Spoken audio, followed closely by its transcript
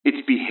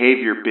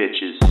behavior,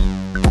 bitches.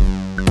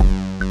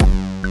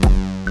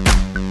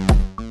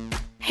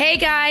 Hey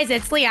guys,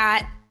 it's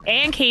Liat.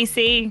 And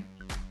Casey.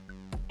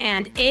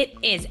 And it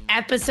is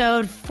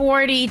episode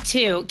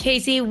 42.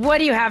 Casey, what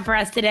do you have for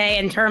us today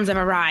in terms of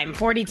a rhyme?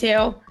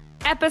 42?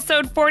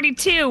 Episode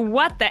 42.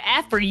 What the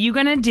F are you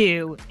going to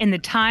do in the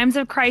times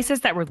of crisis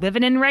that we're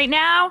living in right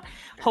now?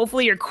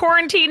 Hopefully you're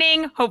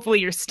quarantining. Hopefully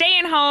you're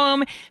staying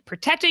home,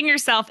 protecting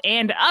yourself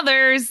and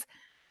others.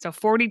 So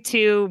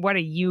 42, what are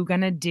you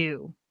going to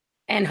do?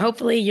 And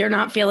hopefully you're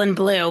not feeling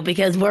blue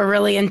because we're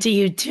really into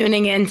you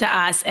tuning in to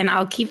us. And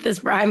I'll keep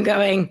this rhyme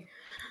going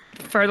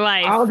for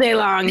life. All day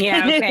long.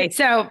 Yeah. Okay.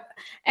 So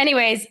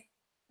anyways,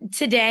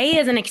 today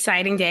is an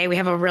exciting day. We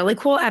have a really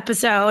cool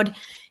episode.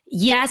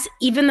 Yes,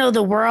 even though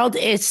the world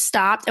is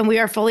stopped and we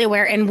are fully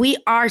aware and we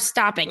are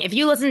stopping. If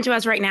you listen to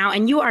us right now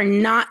and you are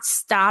not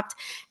stopped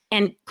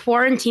and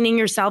quarantining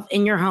yourself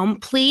in your home,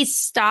 please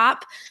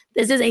stop.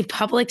 This is a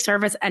public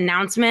service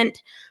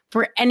announcement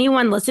for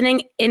anyone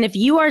listening. And if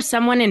you are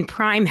someone in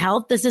prime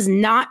health, this is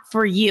not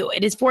for you.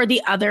 It is for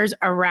the others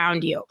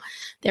around you.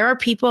 There are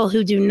people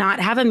who do not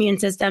have immune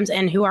systems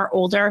and who are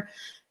older,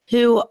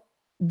 who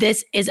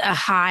this is a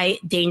high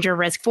danger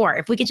risk for.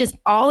 If we could just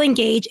all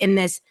engage in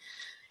this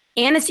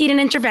antecedent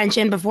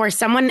intervention before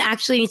someone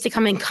actually needs to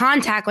come in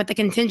contact with the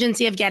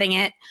contingency of getting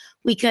it,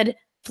 we could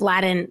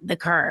flatten the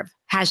curve.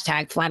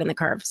 Hashtag flatten the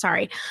curve.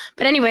 Sorry.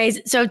 But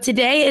anyways, so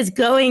today is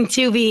going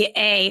to be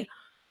a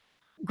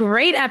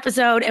great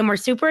episode and we're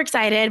super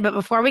excited. But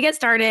before we get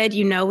started,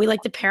 you know, we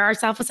like to pair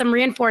ourselves with some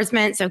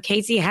reinforcement. So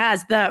Casey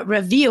has the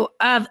review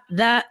of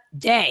the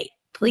day.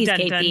 Please, dun,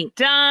 Casey.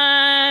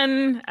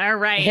 Dun. All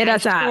right. Hit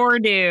us up. Sure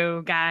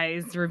do,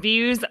 guys.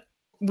 Reviews,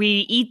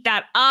 we eat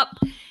that up.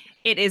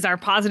 It is our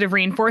positive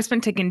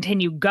reinforcement to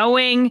continue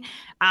going.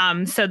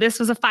 So this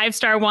was a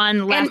 5-star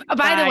one. And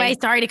by the way,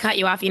 sorry to cut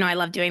you off. You know, I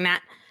love doing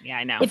that. Yeah,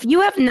 I know. If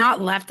you have not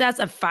left us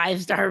a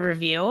 5-star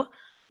review,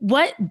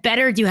 what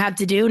better do you have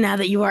to do now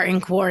that you are in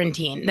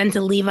quarantine than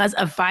to leave us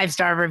a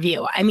 5-star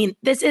review? I mean,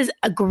 this is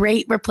a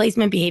great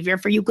replacement behavior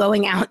for you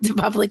going out to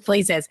public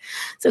places.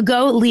 So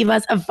go leave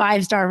us a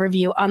 5-star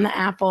review on the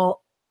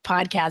Apple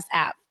Podcast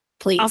app,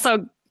 please.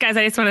 Also, guys,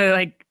 I just want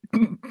to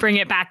bring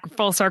it back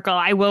full circle.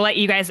 I will let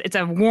you guys, it's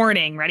a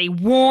warning. Ready?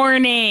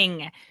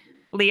 Warning.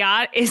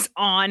 Liat is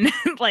on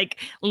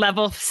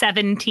level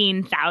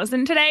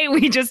 17,000 today.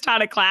 We just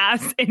taught a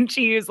class and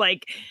she was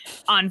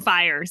on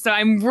fire. So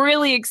I'm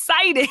really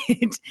excited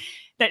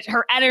that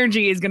her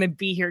energy is going to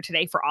be here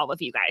today for all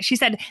of you guys. She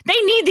said, they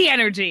need the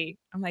energy.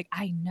 I'm like,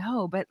 I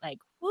know, but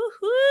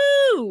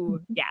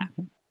woohoo. Yeah.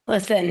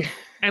 Listen.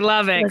 I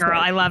love it, girl.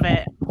 I love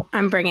it.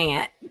 I'm bringing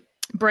it.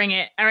 Bring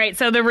it. All right.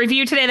 So the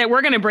review today that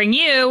we're going to bring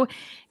you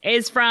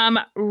is from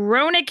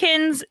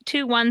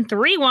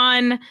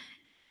Ronikins2131.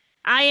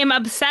 I am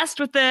obsessed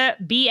with the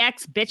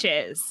BX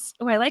bitches.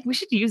 Oh, we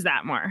should use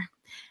that more.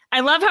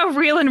 I love how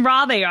real and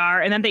raw they are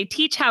and that they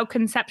teach how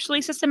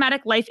conceptually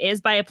systematic life is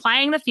by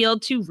applying the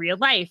field to real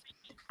life.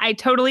 I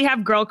totally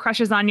have girl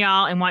crushes on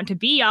y'all and want to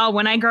be y'all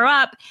when I grow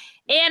up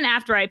and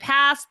after I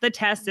pass the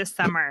test this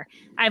summer.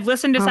 I've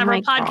listened to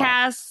several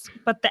podcasts,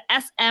 but the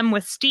SM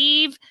with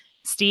Steve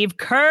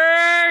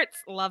Kurtz,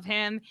 love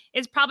him,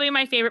 is probably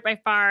my favorite by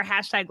far.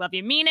 Hashtag love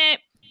you mean it.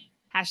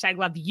 Hashtag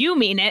love you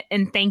mean it.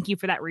 And thank you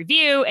for that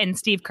review. And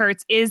Steve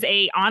Kurtz is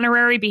a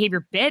honorary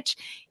behavior bitch.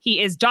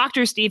 He is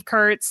Dr. Steve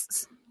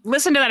Kurtz.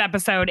 Listen to that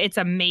episode. It's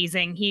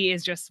amazing. He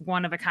is just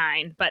one of a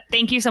kind. But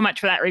thank you so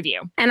much for that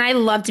review. And I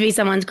love to be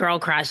someone's girl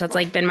crush. That's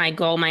been my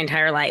goal my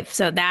entire life.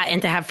 So that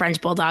and to have French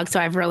bulldogs. So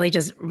I've really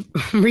just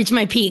reached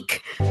my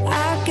peak.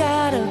 I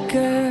got a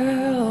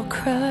girl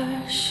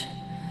crush.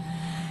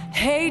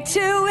 Hate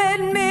to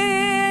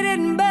admit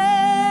it, but...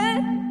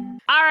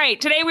 All right.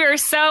 Today we are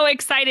so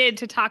excited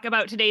to talk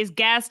about today's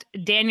guest,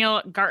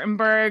 Daniel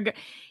Gartenberg.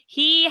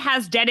 He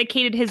has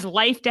dedicated his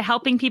life to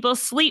helping people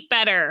sleep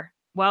better.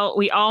 Well,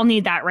 we all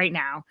need that right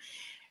now.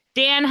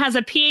 Dan has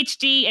a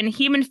PhD in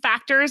human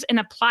factors and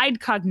applied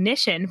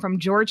cognition from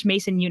George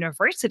Mason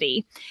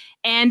University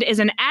and is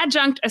an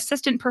adjunct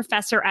assistant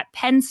professor at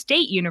Penn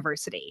State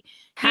University.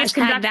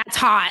 Hashtag that's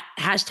hot.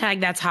 Hashtag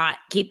that's hot.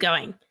 Keep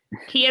going.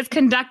 He has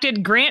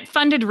conducted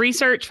grant-funded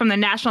research from the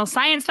National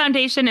Science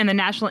Foundation and the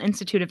National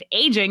Institute of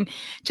Aging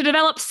to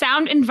develop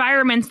sound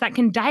environments that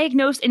can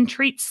diagnose and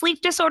treat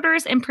sleep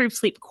disorders, improve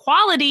sleep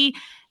quality,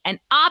 and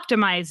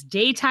optimize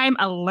daytime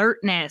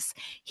alertness.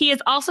 He has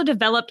also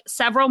developed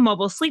several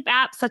mobile sleep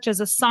apps, such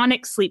as a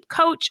Sonic Sleep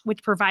Coach,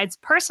 which provides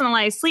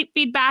personalized sleep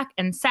feedback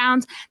and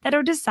sounds that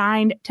are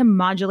designed to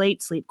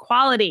modulate sleep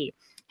quality.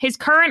 His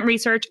current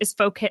research is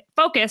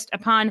focused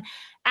upon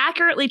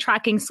accurately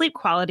tracking sleep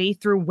quality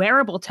through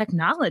wearable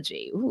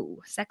technology.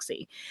 Ooh,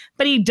 sexy.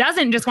 But he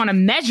doesn't just want to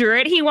measure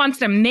it. He wants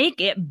to make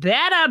it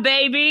better,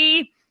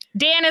 baby.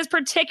 Dan is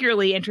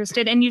particularly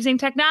interested in using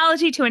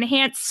technology to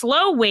enhance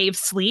slow wave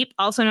sleep,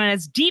 also known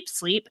as deep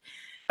sleep,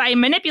 by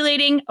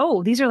manipulating,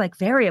 these are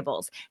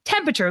variables,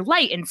 temperature,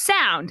 light, and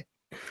sound.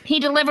 He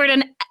delivered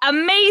an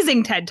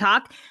amazing TED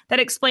Talk that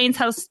explains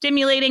how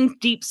stimulating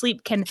deep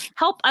sleep can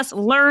help us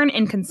learn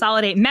and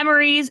consolidate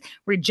memories,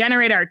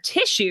 regenerate our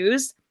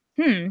tissues,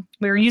 we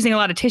were using a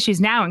lot of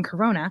tissues now in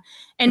Corona,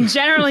 and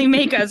generally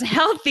make us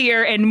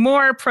healthier and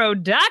more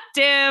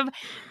productive.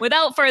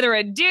 Without further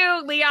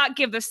ado, Liat,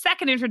 give the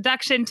second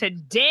introduction to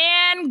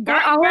Dan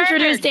Gartenberg. I'll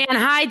introduce Dan.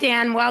 Hi,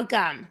 Dan.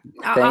 Welcome.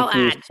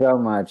 Thank you so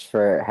much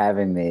for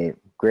having me.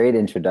 Great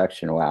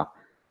introduction. Wow.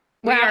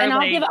 Wow. And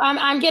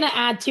I'm going to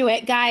add to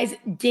it, guys.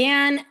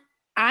 Dan,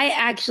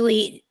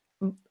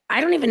 I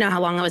don't even know how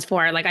long it was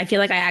for. Like, I feel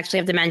like I actually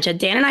have dementia.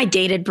 Dan and I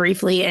dated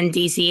briefly in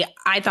DC.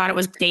 I thought it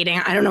was dating.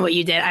 I don't know what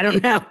you did. I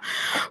don't know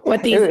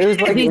what these. It was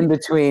like in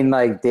between,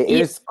 like it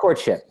was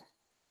courtship.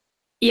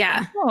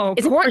 Yeah. Oh,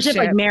 is courtship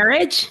like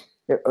marriage?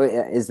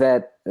 Is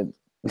that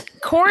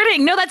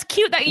courting? No, that's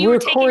cute that you were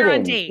taking her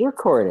on date. We're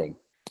courting.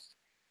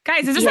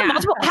 Guys, is this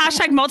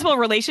a multiple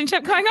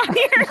relationship going on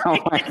here? Oh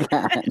my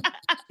God.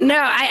 No,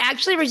 I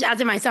actually reached out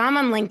to him. I saw him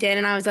on LinkedIn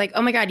and I was like,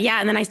 oh my God, yeah.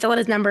 And then I still had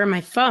his number in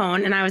my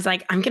phone and I was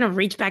like, I'm going to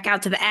reach back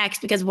out to the ex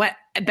because what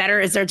better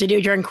is there to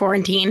do during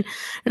quarantine?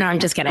 No, I'm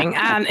just kidding.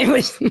 It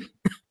was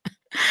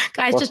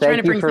guys just trying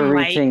to bring some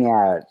light. Thank you for reaching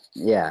out.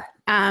 Yeah.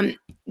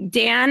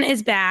 Dan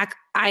is back.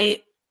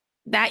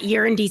 That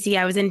year in DC,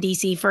 I was in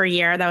DC for a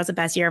year. That was the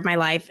best year of my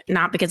life.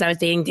 Not because I was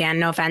dating Dan,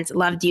 no offense.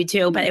 Loved you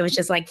too. But it was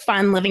just like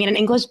fun living in an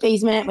English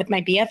basement with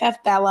my BFF,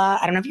 Bella.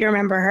 I don't know if you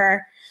remember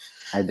her.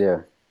 I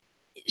do.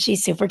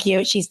 She's super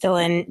cute. She's still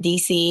in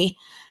DC.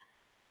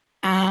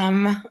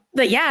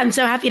 But yeah, I'm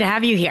so happy to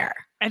have you here.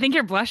 I think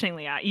you're blushing,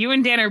 Liat. You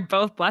and Dan are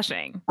both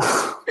blushing.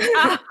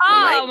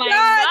 Oh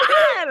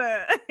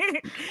my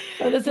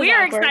God. We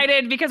are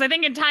excited because I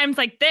think in times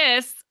like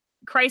this,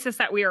 crisis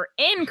that we are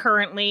in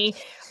currently,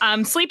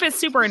 sleep is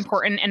super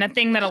important and a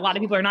thing that a lot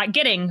of people are not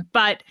getting.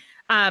 But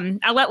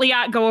I'll let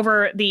Liat go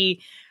over the,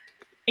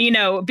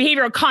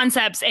 behavioral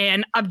concepts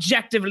and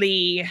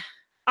objectively,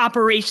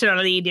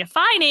 operationally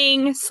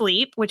defining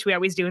sleep, which we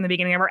always do in the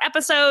beginning of our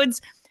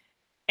episodes.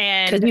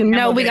 And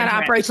because we got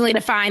to operationally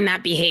define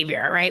that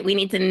behavior, right? We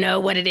need to know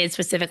what it is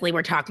specifically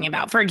we're talking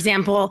about. For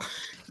example,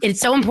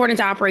 it's so important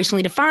to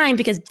operationally define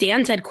because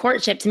Dan said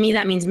courtship. To me,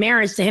 that means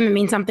marriage. To him, it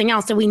means something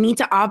else. So we need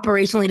to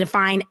operationally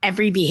define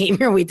every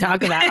behavior we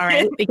talk about, all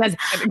right? Because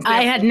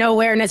I had no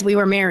awareness we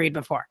were married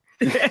before.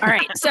 All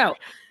right, so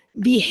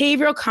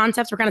behavioral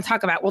concepts we're going to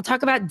talk about. We'll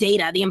talk about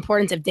data, the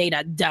importance of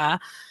data, duh.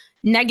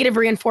 Negative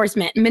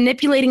reinforcement,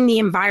 manipulating the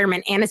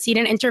environment,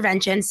 antecedent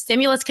intervention,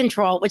 stimulus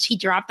control, which he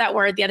dropped that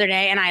word the other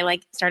day and I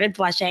started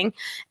blushing,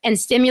 and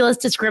stimulus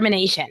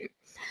discrimination.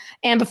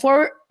 And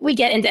before we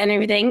get into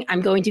anything,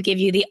 I'm going to give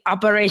you the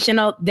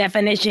operational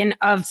definition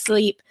of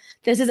sleep.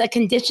 This is a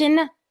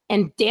condition,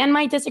 and Dan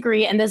might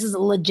disagree, and this is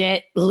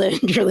legit,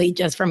 literally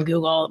just from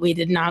Google. We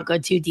did not go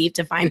too deep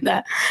to find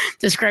the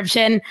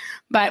description,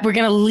 but we're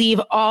going to leave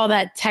all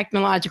that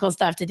technological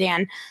stuff to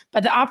Dan.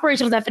 But the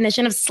operational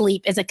definition of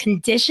sleep is a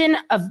condition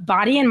of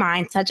body and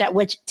mind such at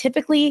which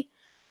typically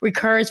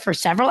recurs for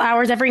several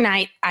hours every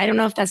night. I don't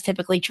know if that's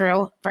typically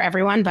true for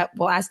everyone, but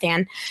we'll ask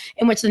Dan,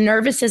 in which the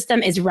nervous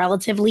system is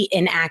relatively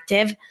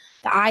inactive,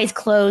 the eyes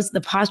closed,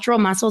 the postural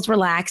muscles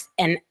relaxed,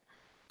 and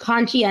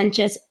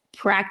conscientious,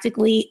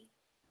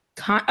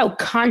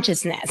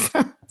 consciousness.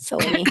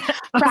 Silly.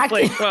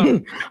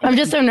 I'm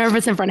just so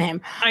nervous in front of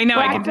him. I know,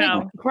 I can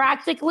tell.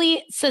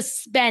 Practically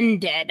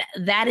suspended.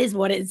 That is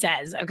what it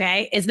says.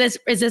 Okay. Is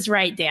this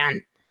right,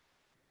 Dan?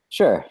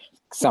 Sure.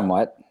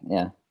 Somewhat.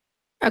 Yeah.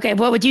 Okay.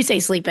 What would you say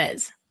sleep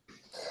is?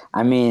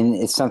 I mean,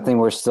 it's something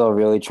we're still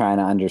really trying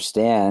to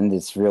understand.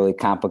 It's a really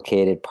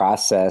complicated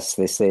process.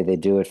 They say they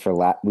do it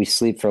we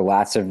sleep for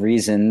lots of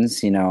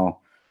reasons,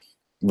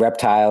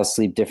 reptiles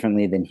sleep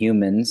differently than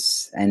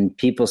humans, and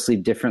people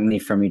sleep differently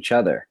from each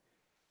other.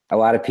 A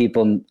lot of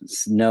people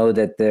know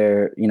that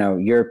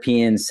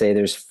Europeans say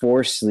there's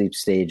 4 sleep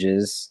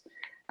stages.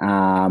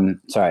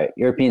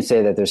 Europeans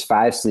say that there's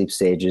 5 sleep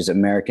stages.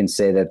 Americans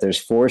say that there's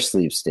 4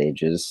 sleep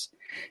stages.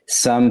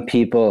 Some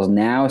people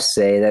now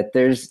say that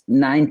there's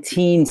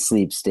 19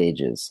 sleep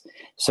stages.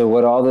 So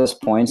what all this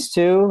points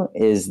to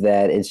is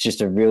that it's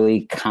just a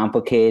really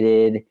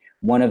complicated,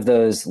 one of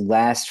those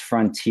last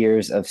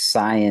frontiers of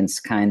science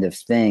kind of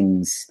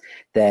things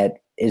that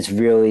is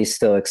really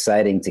still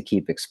exciting to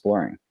keep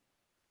exploring.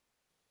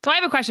 So I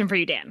have a question for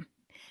you, Dan.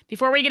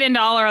 Before we get into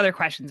all our other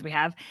questions we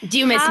have. Do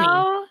you miss me?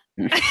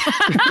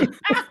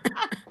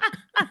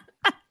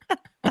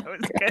 That was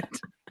good.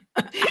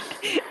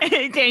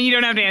 Dan, you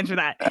don't have to answer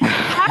that.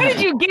 How did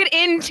you get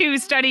into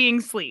studying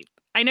sleep?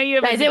 I know you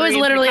have. Guys, it was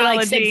literally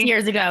like 6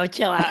 years ago.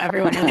 Chill out,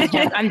 everyone.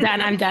 I'm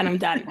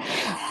done.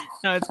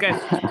 No, it's good.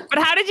 But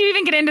how did you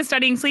even get into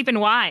studying sleep and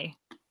why?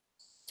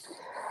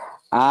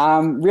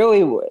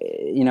 Really,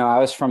 I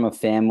was from a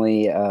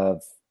family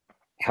of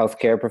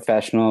healthcare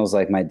professionals.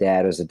 Like my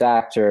dad was a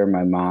doctor,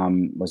 my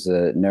mom was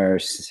a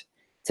nurse,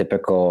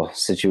 typical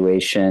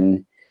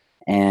situation.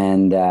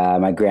 And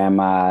my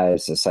grandma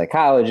is a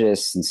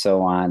psychologist and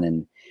so on.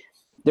 And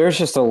there's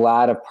just a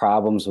lot of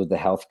problems with the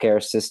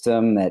healthcare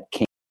system that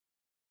came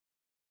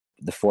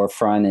to the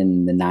forefront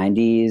in the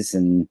 90s.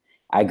 And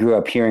I grew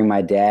up hearing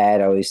my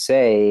dad always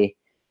say,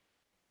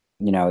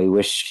 he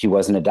wished he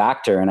wasn't a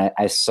doctor. And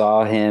I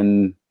saw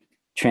him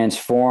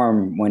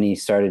transform when he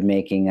started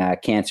making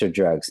cancer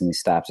drugs and he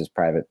stopped his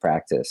private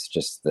practice,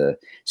 just the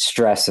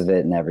stress of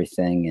it and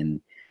everything. And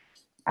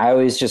I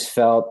always just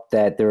felt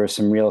that there were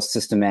some real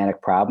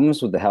systematic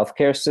problems with the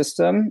healthcare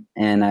system.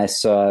 And I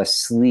saw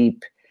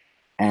sleep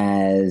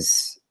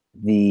as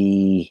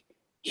the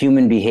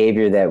human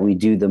behavior that we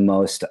do the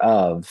most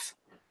of.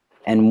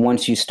 And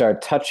once you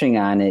start touching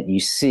on it, you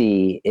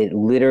see it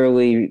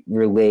literally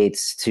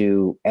relates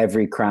to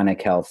every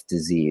chronic health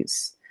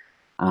disease.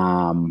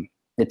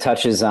 It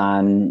touches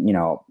on,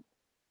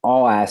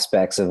 all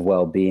aspects of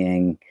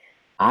well-being.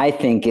 I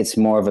think it's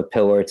more of a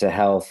pillar to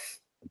health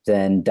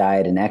than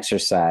diet and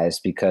exercise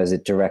because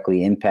it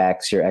directly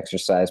impacts your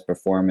exercise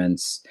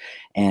performance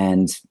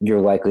and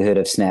your likelihood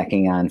of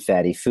snacking on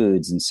fatty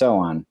foods and so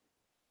on.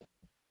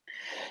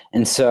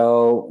 And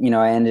so,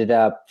 I ended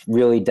up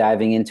really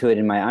diving into it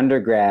in my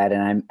undergrad,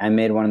 and I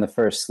made one of the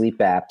first sleep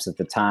apps at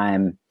the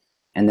time,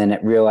 and then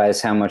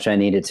realized how much I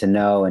needed to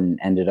know and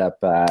ended up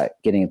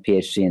getting a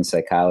PhD in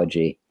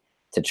psychology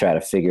to try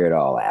to figure it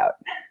all out.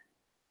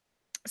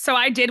 So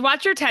I did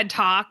watch your TED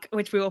Talk,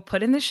 which we will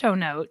put in the show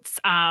notes,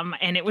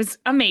 and it was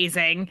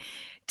amazing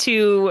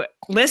to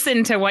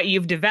listen to what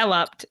you've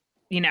developed,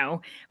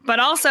 but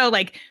also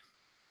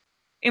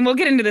and we'll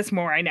get into this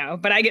more, I know,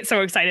 but I get so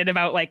excited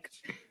about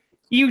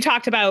you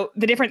talked about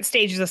the different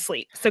stages of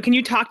sleep. So can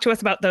you talk to us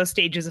about those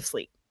stages of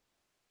sleep?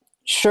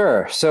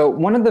 Sure. So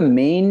one of the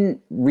main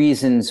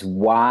reasons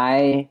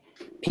why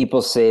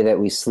people say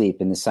that we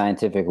sleep in the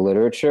scientific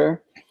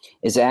literature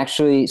is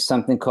actually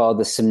something called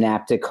the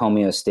synaptic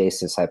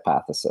homeostasis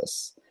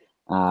hypothesis,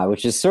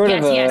 which is sort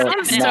of a...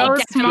 I'm so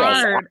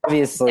smart.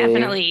 Obviously.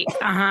 Definitely.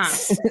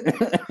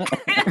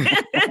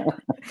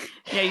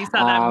 Yeah, you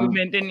saw that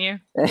movement, didn't you?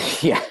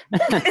 Yeah.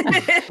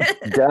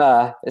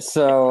 Duh.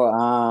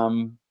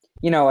 So...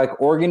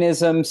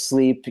 organisms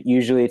sleep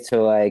usually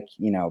to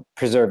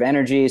preserve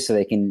energy so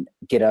they can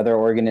get other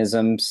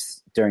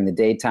organisms during the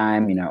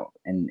daytime,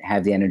 and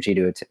have the energy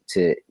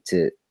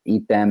to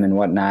eat them and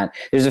whatnot.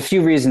 There's a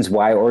few reasons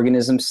why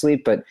organisms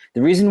sleep, but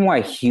the reason why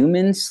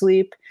humans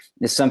sleep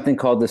is something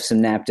called the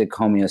synaptic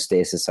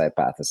homeostasis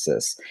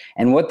hypothesis.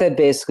 And what that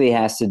basically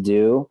has to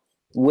do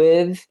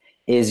with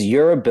is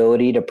your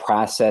ability to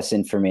process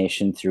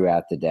information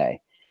throughout the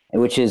day,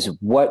 which is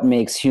what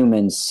makes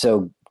humans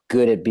so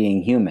good at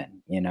being human.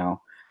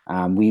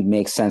 We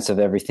make sense of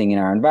everything in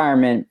our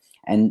environment.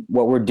 And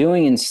what we're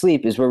doing in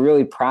sleep is we're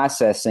really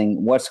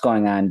processing what's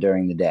going on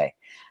during the day.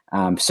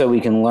 So we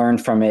can learn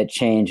from it,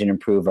 change, and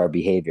improve our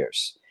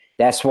behaviors.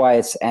 That's why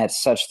it's at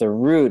such the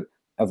root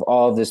of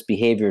all of this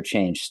behavior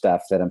change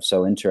stuff that I'm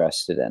so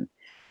interested in.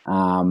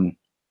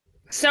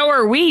 So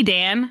are we,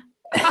 Dan.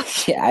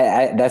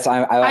 Yeah,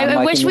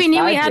 I wish we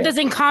knew we had this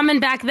in common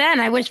back then.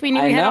 I wish we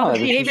knew we had all the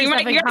behavior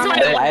stuff in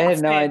common. I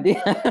had no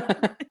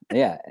idea.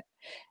 Yeah.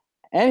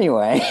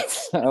 Anyway,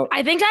 so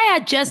I think I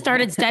had just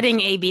started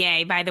studying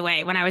ABA, by the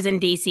way, when I was in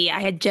DC. I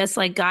had just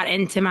got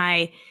into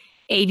my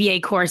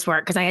ABA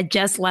coursework because I had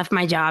just left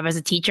my job as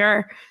a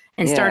teacher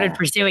and started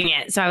pursuing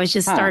it. So I was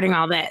just starting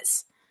all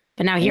this.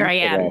 But now here I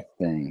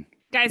am.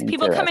 Guys,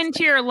 people come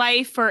into your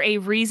life for a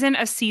reason,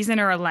 a season,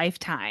 or a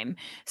lifetime.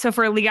 So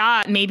for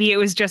Liat, maybe it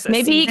was just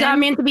maybe he got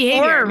me into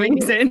behavior. Or a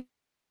reason.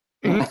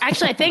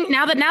 Actually, I think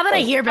now that I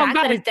hear back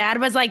that his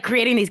dad was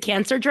creating these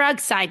cancer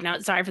drugs. Side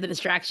note, sorry for the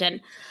distraction.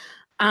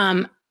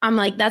 I'm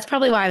that's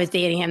probably why I was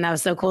dating him. That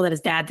was so cool that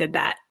his dad did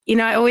that.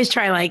 I always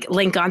try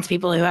link on to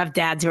people who have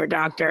dads who are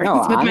doctors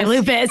with my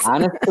lupus.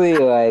 Honestly,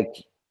 it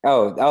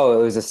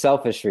was a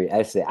selfish reason.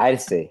 I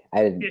see.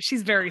 I didn't. Yeah,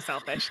 she's very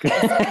selfish.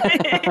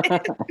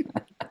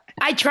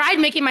 I tried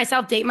making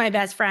myself date my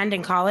best friend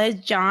in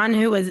college, John,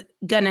 who was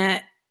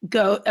gonna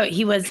go.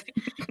 He was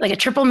a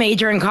triple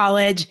major in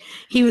college.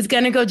 He was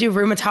gonna go do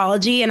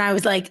rheumatology, and I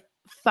was like,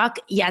 fuck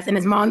yes. And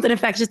his mom's an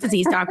infectious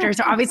disease doctor.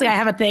 So obviously I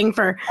have a thing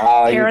for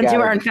parents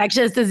who are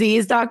infectious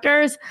disease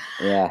doctors.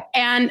 Yeah.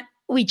 And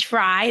we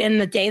tried.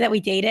 And the day that we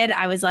dated,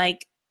 I was I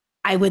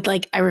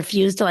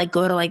refused to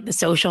go to the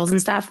socials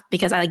and stuff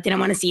because I didn't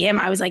want to see him.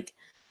 I was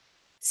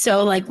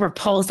so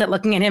repulsed at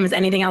looking at him as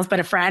anything else but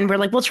a friend.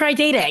 We're we'll try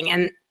dating.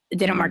 And it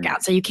didn't work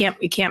out. So you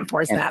can't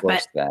force that.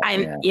 But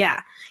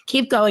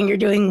keep going. You're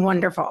doing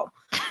wonderful.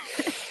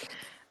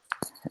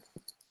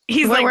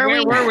 He's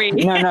where were we?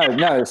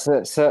 No.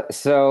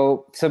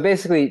 So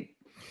basically,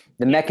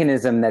 the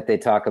mechanism that they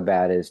talk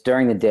about is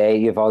during the day,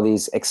 you have all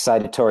these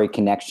excitatory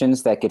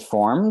connections that get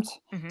formed.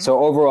 Mm-hmm.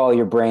 So overall,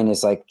 your brain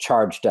is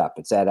charged up.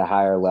 It's at a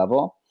higher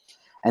level.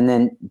 And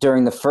then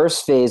during the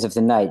first phase of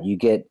the night, you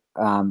get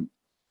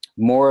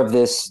more of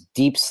this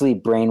deep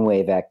sleep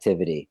brainwave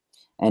activity.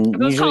 And are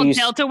those usually called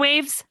delta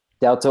waves?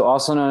 Delta,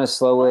 also known as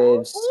slow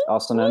waves,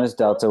 also known as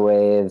delta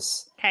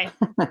waves. Okay.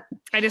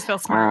 I just feel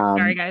smart.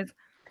 Sorry, guys.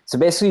 So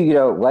basically, you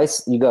go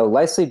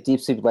light sleep, deep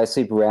sleep, light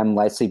sleep, REM,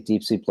 light sleep,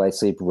 deep sleep, light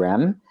sleep,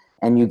 REM,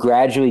 and you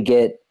gradually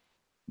get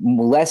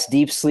less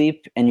deep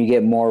sleep and you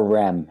get more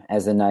REM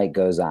as the night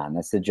goes on.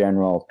 That's the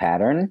general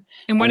pattern.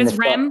 And what is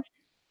REM?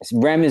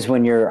 REM is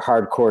when you're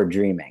hardcore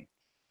dreaming,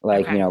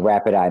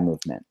 rapid eye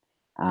movement.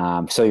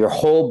 So your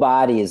whole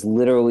body is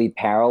literally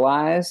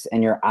paralyzed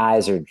and your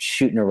eyes are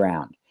shooting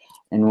around.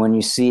 And when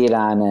you see it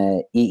on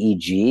a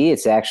EEG,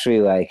 it's actually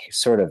like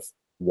sort of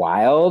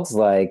wild.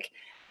 Like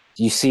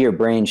you see your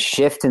brain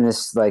shift in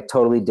this like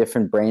totally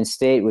different brain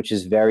state, which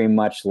is very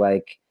much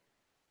like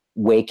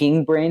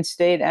waking brain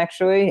state.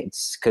 Actually,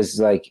 it's because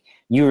like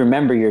you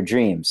remember your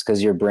dreams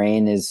because your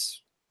brain is,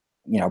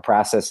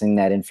 processing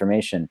that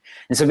information.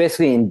 And so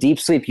basically in deep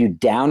sleep, you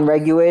down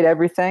regulate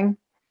everything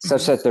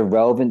such that the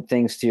relevant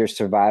things to your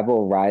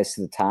survival rise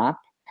to the top.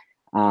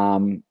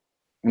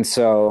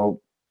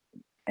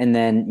 And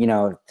then,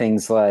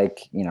 things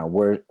like,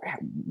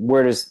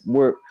 where's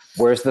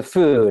the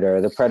food, or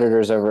the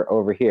predators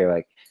over here?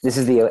 Like this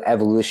is the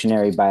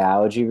evolutionary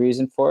biology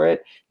reason for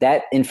it.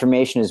 That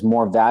information is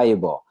more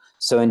valuable.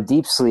 So in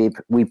deep sleep,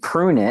 we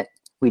prune it,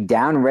 we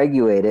down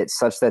regulate it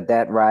such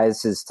that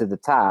rises to the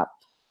top.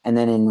 And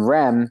then in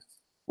REM,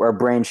 our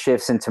brain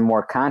shifts into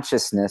more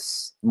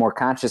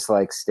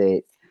conscious-like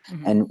state.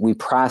 And we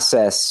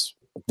process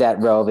that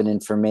relevant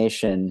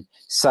information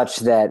such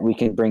that we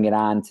can bring it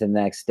on to the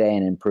next day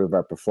and improve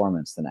our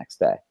performance the next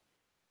day.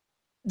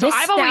 This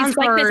sounds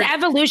like this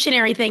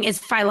evolutionary thing is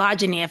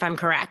phylogeny, if I'm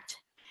correct.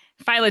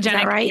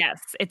 Phylogenic, right? Yes.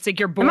 It's like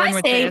you're born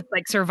with this,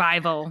 like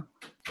survival.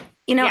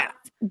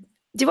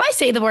 Do I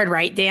say the word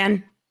right,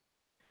 Dan?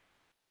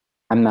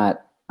 I'm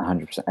not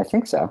 100%. I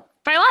think so.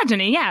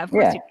 Phylogeny, yeah, of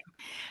course. Yeah.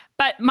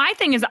 But my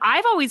thing is,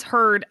 I've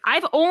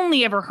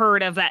only ever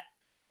heard of that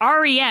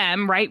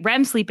REM, right?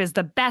 REM sleep is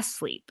the best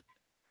sleep.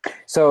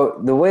 So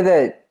the way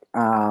that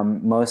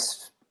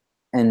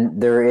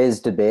and there is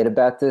debate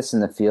about this in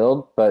the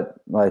field, but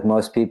like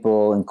most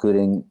people,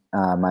 including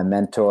my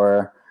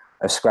mentor,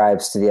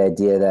 ascribes to the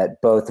idea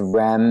that both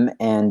REM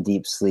and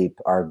deep sleep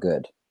are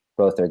good.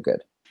 Both are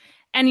good.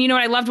 And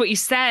I loved what you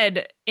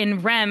said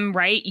in REM,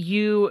 right?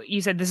 You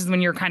said this is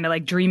when you're kind of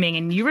like dreaming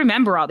and you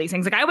remember all these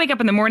things. Like I wake up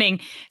in the morning.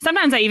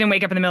 Sometimes I even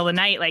wake up in the middle of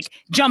the night, like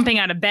jumping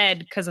out of bed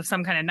because of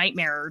some kind of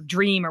nightmare or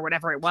dream or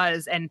whatever it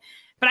was.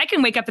 But I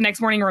can wake up the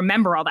next morning and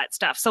remember all that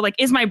stuff. So like,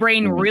 is my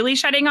brain really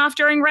shutting off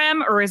during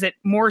REM, or is it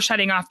more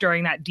shutting off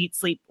during that deep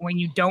sleep when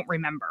you don't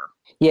remember?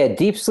 Yeah.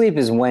 Deep sleep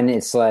is when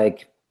it's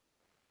like,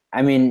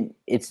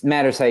 it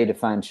matters how you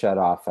define shut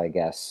off, I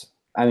guess.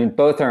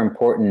 Both are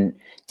important.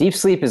 Deep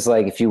sleep is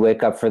like if you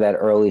wake up for that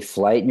early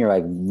flight and you're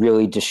like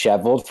really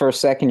disheveled for a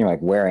second. You're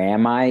like, where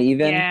am I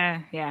even?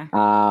 Yeah.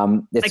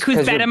 Like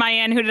whose bed am I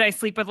in? Who did I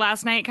sleep with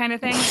last night? Kind of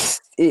thing.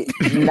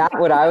 Not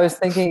what I was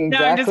thinking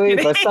exactly,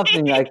 no, but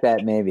something like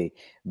that maybe.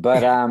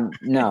 But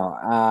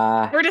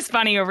no. We're just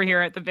funny over here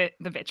at the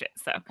bitches.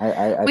 So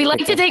we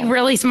like to take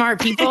really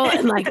smart people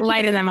and like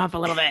lighten them up a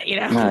little bit,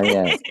 No,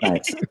 yeah,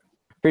 nice.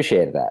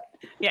 Appreciate that.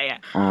 Yeah.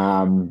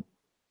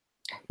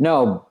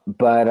 No,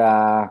 but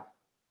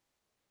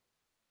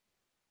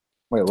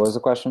wait, what was the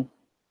question?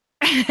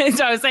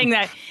 So I was saying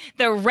that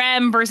the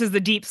REM versus the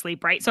deep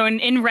sleep, right? So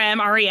in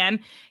REM,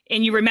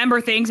 and you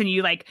remember things and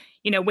you like,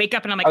 wake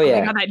up and I'm like,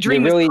 God, that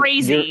dream was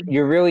crazy.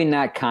 You're really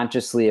not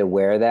consciously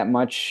aware that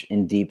much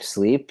in deep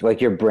sleep. Like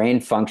your brain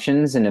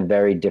functions in a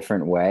very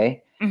different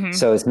way.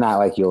 So it's not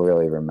like you'll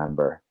really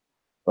remember.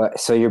 But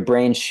so your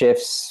brain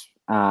shifts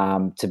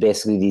to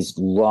basically these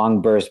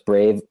long burst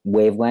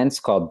wavelengths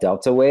called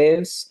delta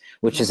waves,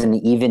 which is an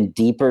even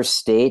deeper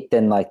state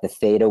than like the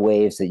theta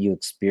waves that you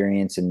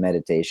experience in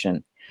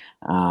meditation.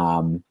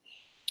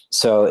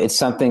 So it's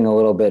something a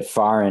little bit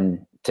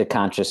foreign to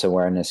conscious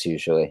awareness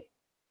usually.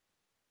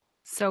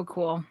 So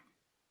cool.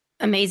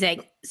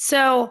 Amazing.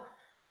 So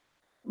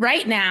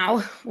right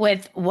now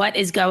with what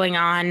is going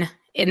on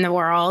in the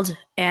world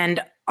and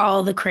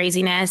all the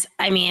craziness,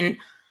 I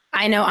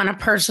know on a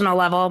personal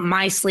level,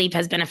 my sleep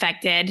has been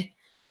affected,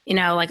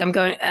 like I'm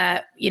going,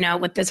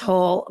 with this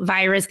whole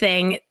virus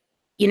thing,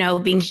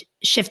 being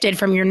shifted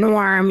from your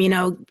norm,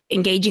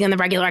 engaging in the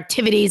regular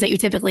activities that you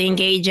typically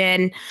engage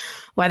in,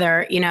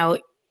 whether,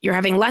 you're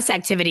having less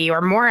activity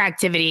or more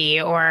activity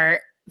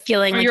or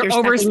feeling like you're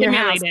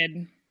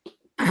overstimulated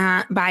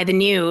by the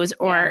news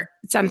or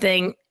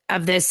something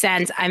of this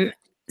sense.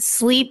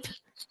 Sleep,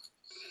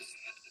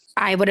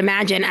 I would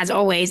imagine, as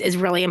always, is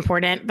really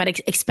important, but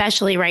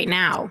especially right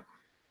now.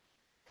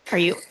 Do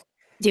you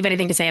have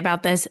anything to say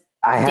about this?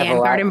 I have Dan a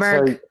lot.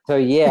 Gardenberg? So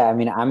yeah,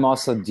 I'm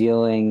also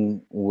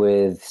dealing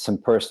with some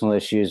personal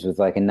issues with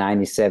like a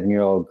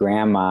 97-year-old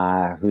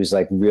grandma who's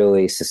like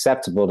really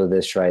susceptible to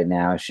this right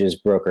now. She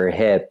just broke her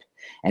hip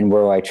and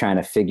we're like trying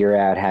to figure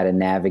out how to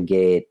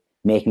navigate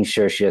making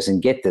sure she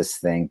doesn't get this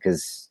thing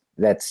because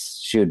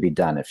she would be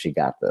done if she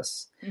got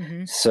this.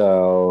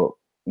 So,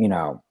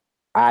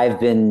 I've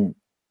been,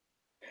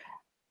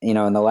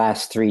 in the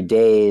last 3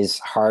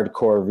 days,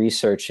 hardcore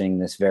researching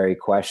this very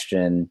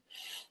question,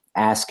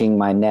 asking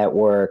my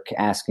network,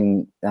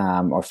 asking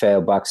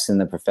Orfeo Buxton,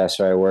 the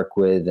professor I work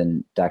with,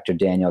 and Dr.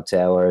 Daniel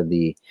Taylor,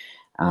 the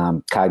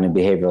cognitive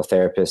behavioral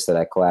therapist that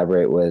I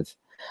collaborate with,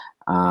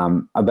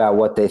 about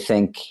what they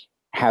think,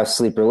 how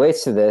sleep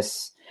relates to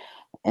this.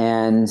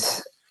 And,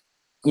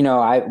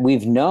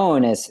 we've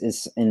known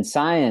as in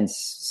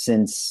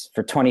science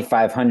for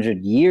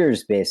 2,500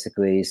 years,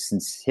 basically,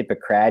 since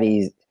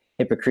Hippocrates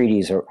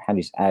Hippocrates, or how do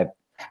you? I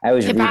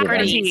always read it.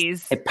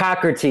 Hippocrates.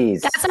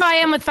 Hippocrates. That's how I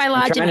am with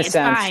phylogeny. I'm trying to It's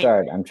sound fine.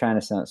 smart. I'm trying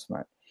to sound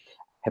smart.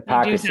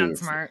 Hippocrates. You do sound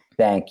smart.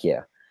 Thank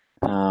you.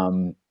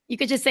 You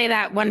could just say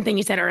that one thing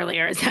you said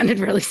earlier. It sounded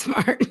really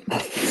smart.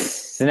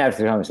 Didn't have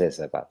to come and say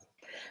so about it.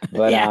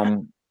 But Yeah.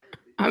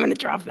 I'm going to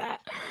drop that.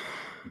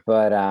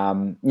 But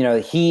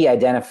he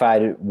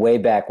identified way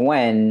back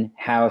when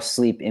how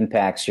sleep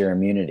impacts your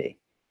immunity.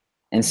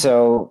 And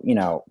so,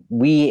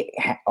 we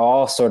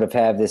all sort of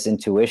have this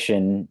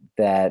intuition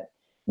that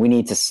we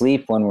need to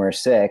sleep when we're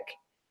sick.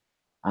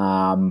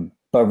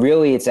 But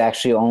really, it's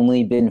actually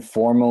only been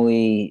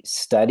formally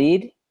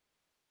studied,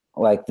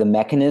 like the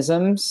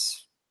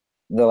mechanisms,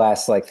 the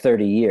last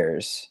 30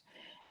 years.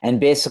 And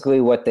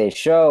basically what they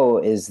show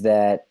is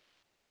that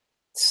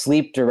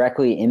sleep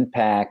directly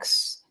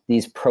impacts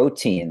these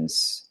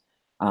proteins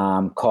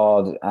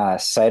called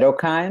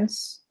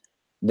cytokines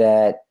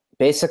that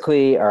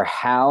basically are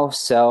how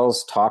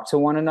cells talk to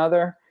one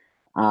another,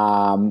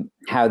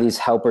 how these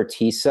helper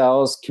T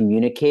cells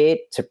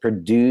communicate to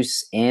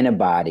produce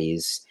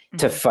antibodies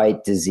to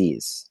fight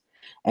disease.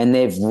 And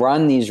they've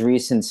run these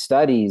recent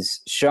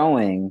studies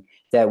showing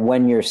that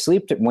when you're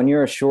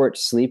a short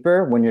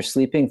sleeper, when you're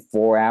sleeping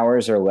 4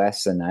 hours or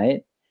less a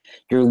night,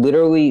 you're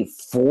literally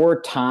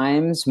 4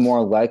 times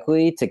more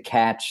likely to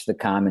catch the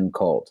common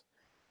cold.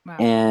 Wow.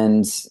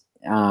 And,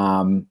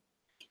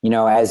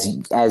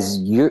 as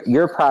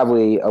you're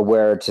probably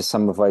aware to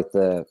some of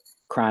the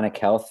chronic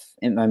health,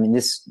 when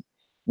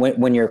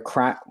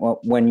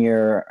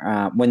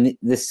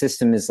this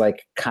system is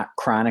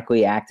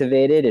chronically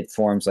activated, it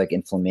forms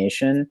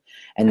inflammation.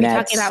 And Are you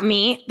talking about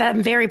me?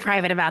 I'm very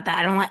private about that.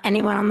 I don't let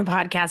anyone on the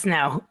podcast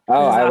know.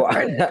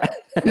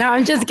 No,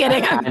 I'm just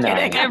kidding. I'm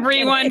kidding.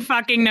 Everyone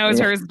fucking knows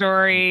her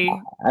story.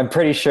 I'm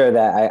pretty sure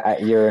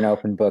that you're an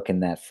open book in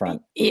that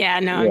front.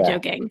 Yeah, no, I'm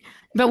joking.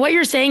 But what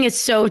you're saying is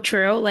so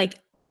true.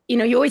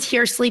 You always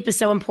hear sleep is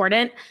so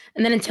important.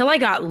 And then until I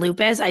got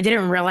lupus, I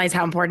didn't realize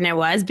how important it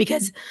was,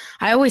 because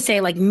I always say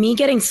me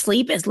getting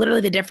sleep is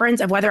literally the difference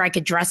of whether I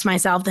could dress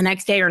myself the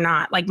next day or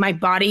not. My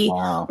body,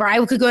 or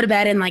I could go to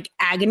bed in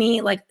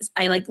agony.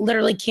 I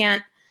literally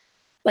can't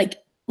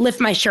lift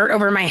my shirt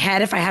over my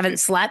head if I haven't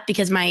slept,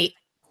 because my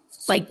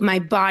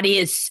body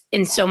is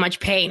in so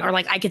much pain. Or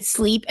I could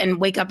sleep and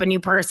wake up a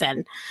new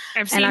person.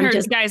 I've seen her,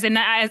 guys, and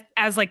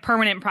as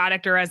permanent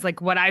product, or as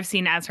what I've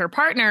seen as her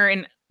partner,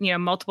 and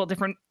multiple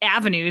different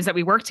avenues that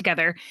we work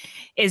together,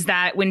 is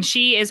that when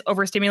she is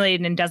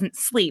overstimulated and doesn't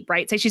sleep,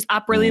 right? Say she's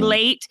up really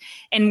late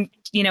and,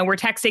 we're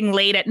texting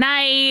late at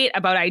night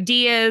about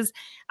ideas.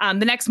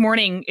 The next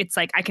morning, it's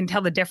I can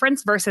tell the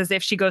difference versus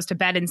if she goes to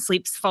bed and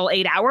sleeps full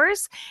 8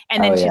 hours.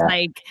 And then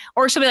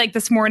or she'll be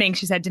this morning,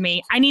 she said to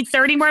me, I need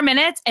 30 more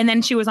minutes. And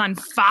then she was on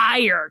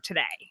fire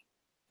today.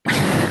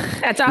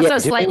 That's also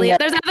slightly,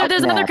 there's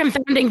other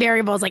confounding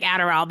variables like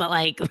Adderall, but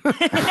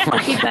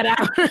keep that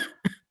out.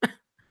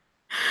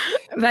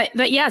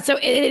 But yeah, so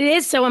it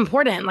is so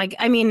important.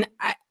 I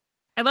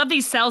love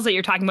these cells that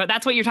you're talking about.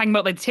 That's what you're talking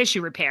about,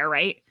 tissue repair,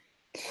 right?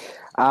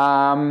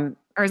 Or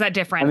is that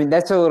different?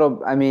 That's a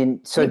little,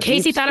 so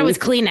Casey thought it was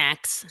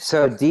Kleenex.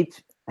 So deep.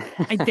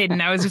 I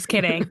didn't. I was just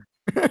kidding.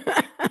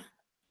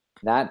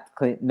 Not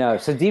clean. No.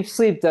 So deep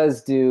sleep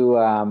does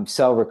do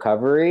cell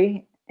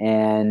recovery,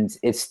 and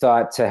it's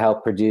thought to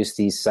help produce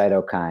these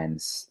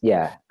cytokines.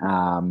 Yeah.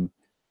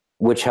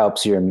 Which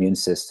helps your immune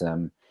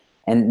system.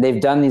 And they've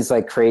done these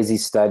crazy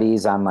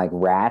studies on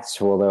rats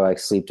where they're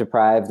sleep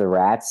deprive the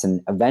rats, and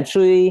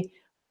eventually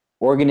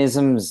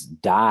organisms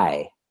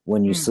die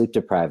when you sleep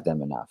deprive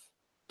them enough.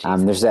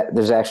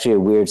 There's actually a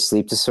weird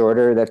sleep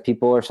disorder that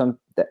people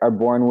that are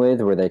born with,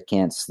 where they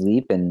can't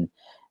sleep, and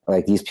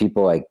these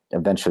people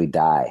eventually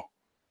die.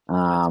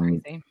 But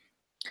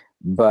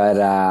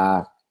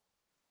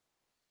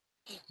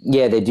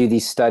they do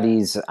these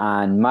studies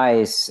on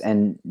mice,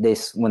 and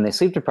when they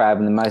sleep deprive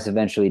them, the mice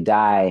eventually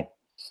die.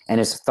 And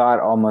it's thought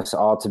almost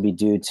all to be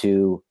due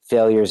to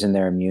failures in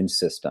their immune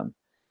system.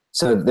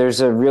 So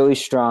there's a really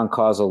strong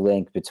causal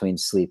link between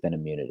sleep and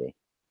immunity.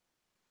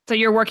 So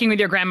you're working with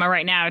your grandma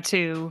right now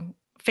to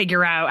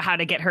figure out how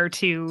to get her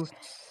to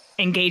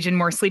engage in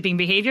more sleeping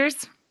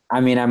behaviors?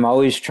 I'm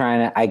always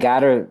trying to,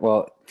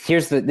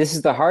 this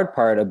is the hard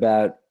part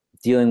about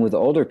dealing with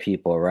older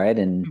people, right?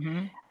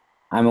 And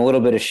I'm a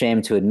little bit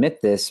ashamed to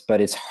admit this,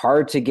 but it's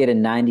hard to get a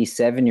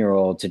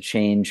 97-year-old to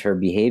change her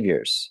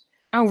behaviors.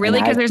 Oh,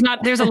 really? Because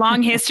there's a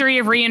long history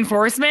of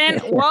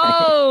reinforcement?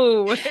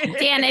 Whoa.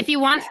 Dan, if you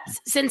want,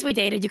 since we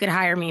dated, you could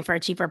hire me for a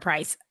cheaper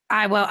price.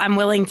 I'm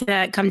willing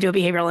to come do a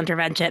behavioral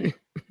intervention.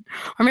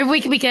 Or maybe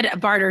we could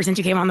barter since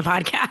you came on the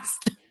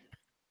podcast.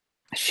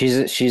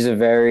 She's a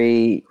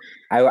very,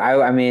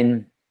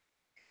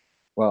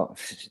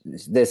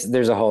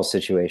 there's a whole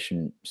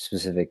situation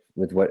specific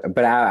with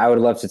but I would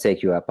love to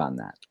take you up on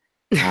that.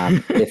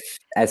 If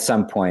at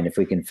some point, if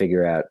we can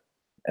figure out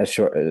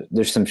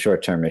there's some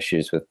short-term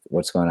issues with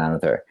what's going on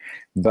with her,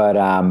 but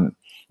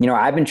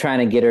I've been trying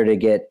to get her to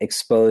get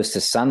exposed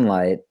to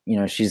sunlight.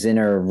 She's in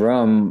her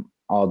room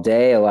all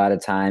day, a lot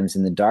of times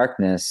in the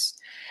darkness.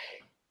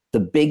 The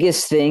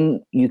biggest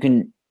thing you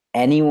can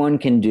anyone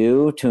can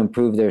do to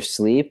improve their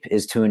sleep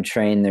is to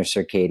entrain their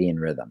circadian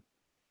rhythm.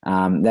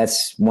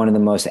 That's one of the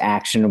most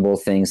actionable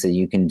things that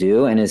you can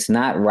do. And it's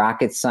not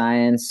rocket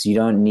science. You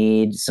don't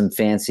need some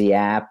fancy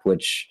app,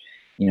 which,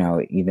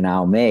 even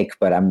I'll make,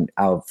 but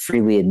I'll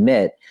freely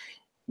admit,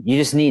 you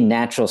just need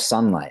natural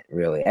sunlight,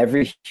 really.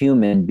 Every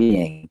human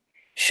being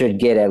should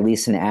get at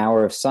least an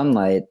hour of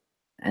sunlight,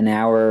 an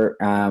hour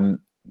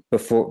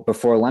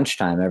before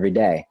lunchtime every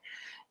day.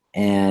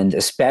 And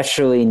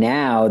especially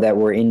now that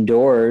we're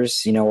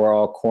indoors, we're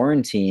all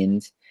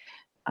quarantined,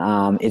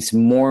 it's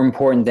more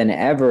important than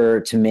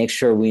ever to make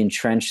sure we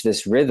entrench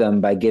this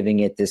rhythm by giving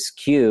it this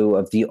cue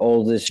of the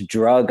oldest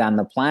drug on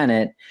the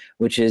planet,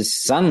 which is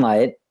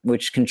sunlight,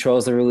 which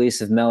controls the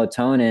release of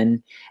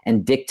melatonin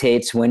and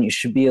dictates when you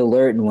should be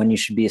alert and when you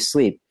should be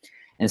asleep.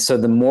 And so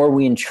the more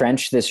we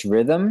entrench this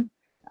rhythm,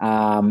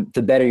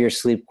 the better your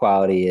sleep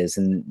quality is.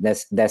 And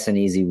that's an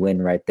easy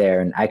win right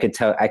there. And I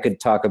could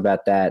talk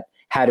about that,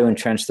 how to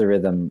entrench the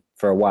rhythm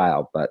for a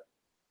while, but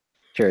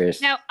curious.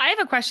 Now, I have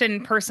a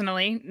question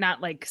personally,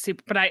 not like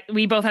super, but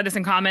we both have this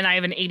in common. I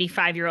have an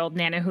 85-year-old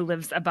Nana who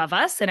lives above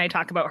us, and I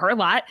talk about her a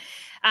lot.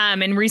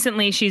 And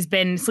recently she's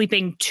been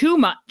sleeping too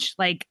much.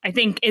 Like, I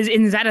think,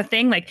 is that a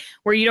thing? Like,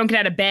 where you don't get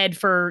out of bed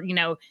for,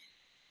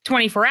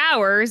 24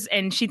 hours,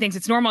 and she thinks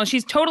it's normal.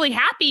 She's totally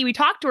happy. We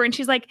talked to her and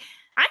she's like,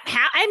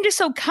 I'm just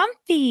so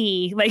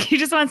comfy. Like, he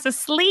just wants to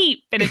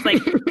sleep. And it's like,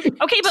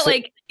 okay, but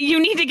like, you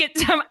need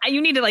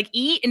to like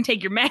eat and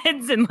take your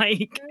meds and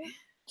like,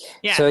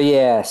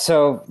 yeah.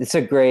 So it's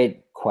a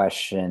great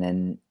question.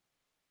 And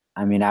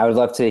I mean, I would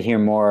love to hear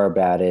more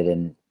about it.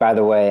 And by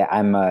the way,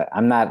 I'm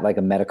not like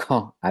a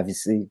medical,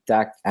 obviously,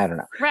 doc. I don't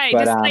know. Right.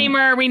 But,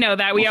 disclaimer. We know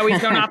that we always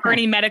don't offer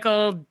any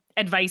medical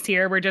advice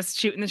here. We're just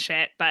shooting the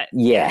shit, but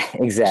yeah,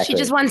 exactly. She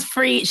just wants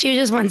free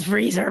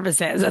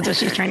services. That's what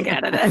she's trying to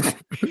get out of this.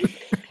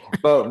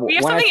 But we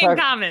have something in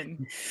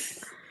common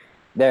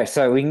there.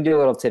 So we can do a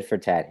little tit for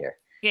tat here.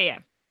 Yeah.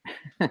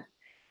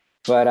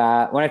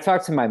 But when I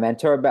talk to my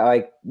mentor about,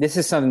 like, this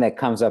is something that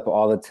comes up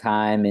all the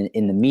time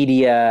in the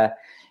media,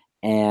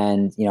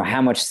 and,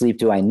 how much sleep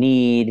do I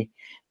need?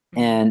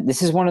 And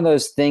this is one of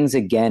those things,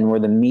 again,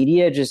 where the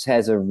media just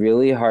has a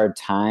really hard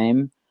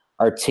time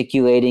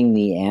articulating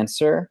the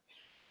answer,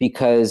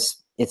 because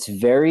it's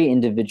very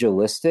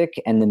individualistic,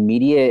 and the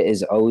media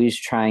is always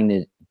trying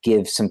to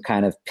give some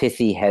kind of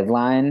pithy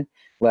headline.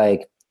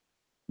 Like,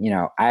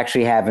 I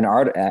actually have an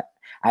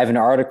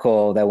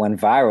article that went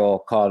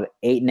viral called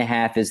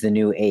 8.5 is the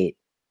new 8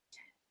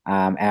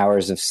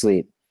 hours of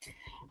sleep.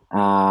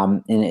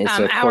 And it's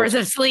hours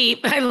of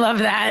sleep. I love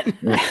that.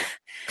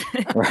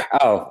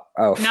 Oh,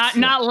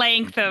 not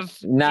length of.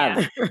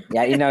 Yeah,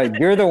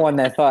 you're the one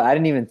that thought. I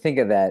didn't even think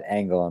of that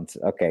angle.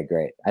 Okay,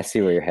 great. I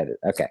see where you're headed.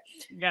 Okay.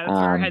 Yeah, that's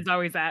where our head's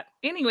always at.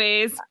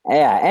 Anyways.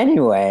 Yeah.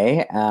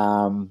 Anyway.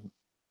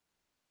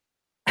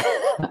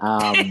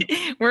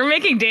 We're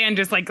making Dan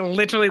just like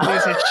literally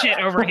lose his shit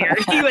over here.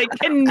 He like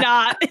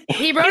cannot.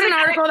 He wrote an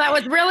article that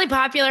was really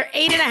popular.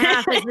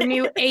 8.5 is the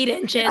new 8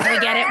 inches. We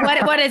get it.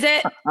 What is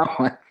it? Oh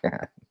my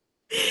God.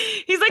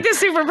 He's like the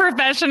super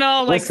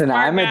professional. Like, listen,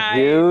 I'm a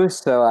Jew,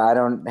 so I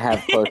don't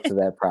have close to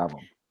that problem.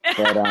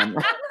 But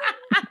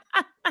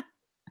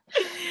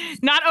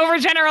not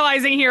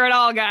overgeneralizing here at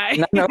all, guy.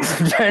 not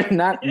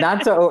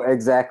to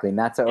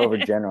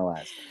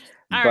overgeneralize.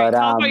 All right,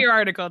 tell about your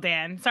article,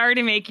 Dan. Sorry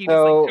to make you just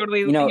like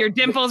totally. Your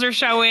dimples are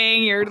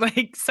showing. You're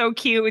like so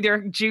cute with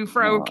your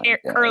Jufro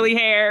curly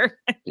hair.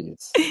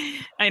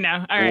 I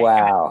know. All right.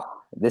 Wow,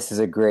 this is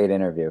a great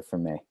interview for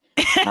me.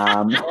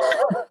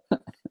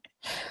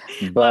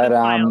 But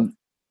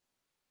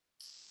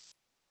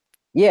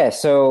yeah.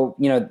 So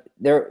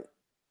there.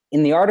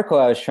 In the article,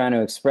 I was trying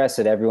to express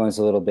that everyone's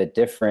a little bit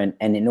different.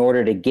 And in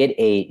order to get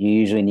 8, you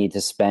usually need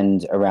to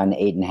spend around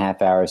 8.5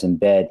 hours in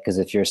bed. Because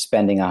if you're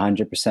spending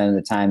 100% of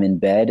the time in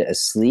bed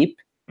asleep,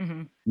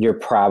 you're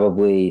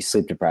probably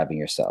sleep depriving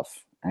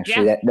yourself.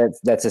 Actually,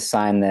 that's a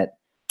sign that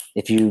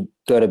if you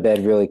go to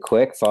bed really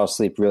quick, fall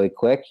asleep really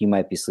quick, you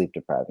might be sleep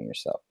depriving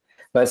yourself.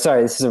 But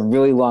sorry, this is a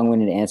really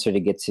long-winded answer to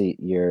get to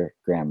your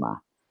grandma.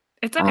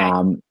 It's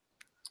okay.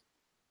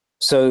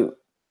 So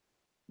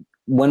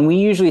when we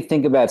usually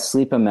think about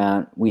sleep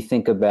amount, we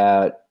think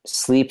about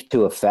sleep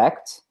to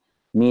effect,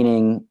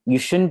 meaning you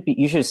should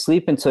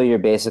sleep until you're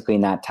basically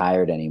not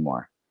tired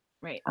anymore.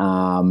 Right.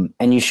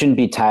 And you shouldn't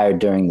be tired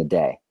during the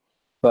day.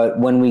 But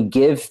when we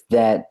give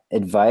that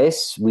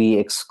advice, we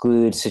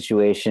exclude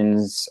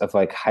situations of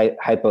like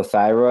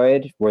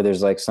hypothyroid, where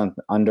there's like some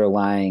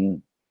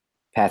underlying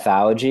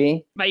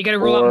pathology. But you got to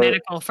rule out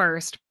medical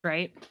first,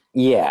 right?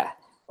 Yeah.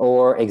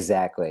 Or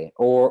exactly.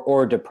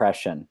 Or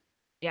depression.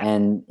 Yeah.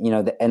 And,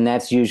 and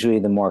that's usually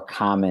the more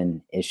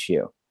common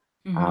issue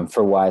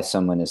for why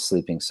someone is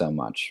sleeping so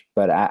much.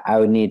 But I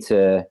would need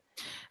to.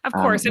 Of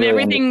course. And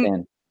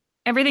really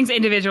everything's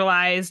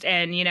individualized.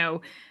 And,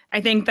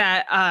 I think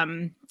that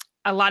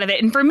a lot of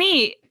it, and for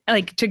me,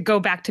 like to go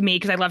back to me,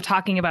 because I love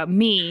talking about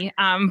me.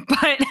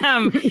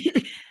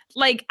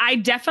 Like I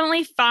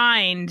definitely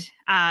find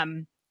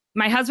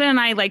my husband and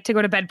I like to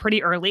go to bed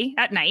pretty early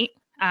at night.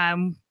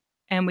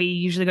 and we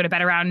usually go to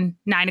bed around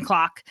 9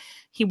 o'clock.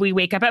 We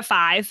wake up at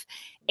 5.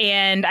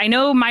 And I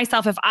know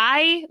myself, if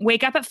I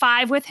wake up at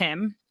 5 with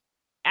him,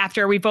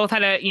 after we both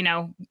had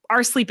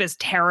our sleep is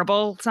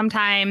terrible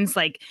sometimes.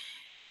 Like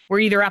we're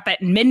either up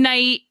at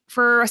midnight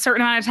for a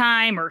certain amount of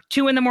time or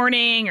 2 a.m.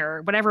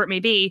 or whatever it may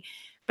be.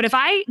 But if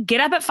I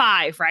get up at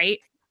 5, right,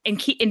 and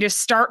just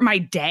start my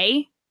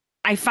day,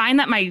 I find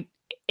that my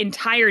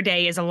entire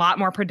day is a lot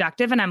more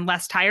productive and I'm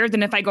less tired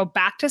than if I go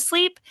back to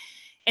sleep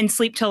and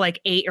sleep till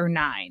like 8 or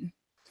 9.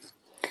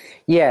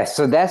 Yeah,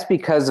 so that's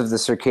because of the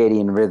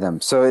circadian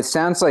rhythm. So it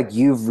sounds like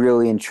you've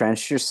really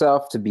entrenched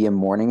yourself to be a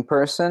morning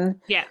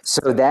person. Yeah.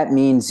 So that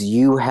means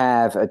you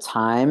have a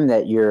time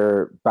that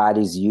your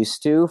body's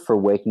used to for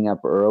waking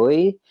up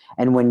early.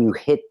 And when you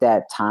hit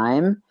that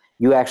time,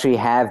 you actually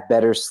have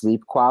better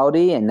sleep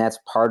quality. And that's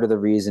part of the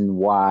reason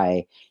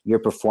why you're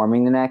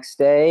performing the next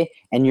day.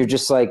 And you're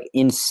just like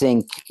in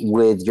sync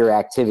with your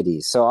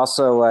activities. So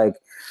also like,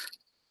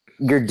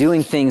 you're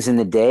doing things in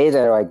the day that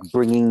are like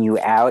bringing you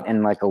out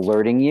and like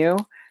alerting you.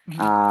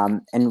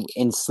 And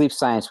in sleep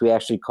science, we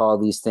actually call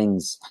these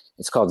things,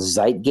 it's called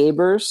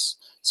Zeitgebers.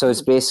 So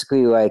it's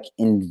basically like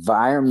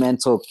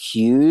environmental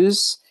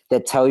cues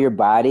that tell your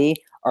body,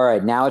 all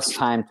right, now it's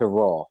time to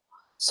roll.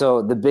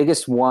 So the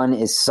biggest one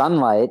is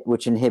sunlight,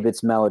 which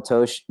inhibits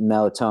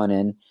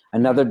melatonin.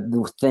 Another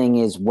thing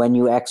is when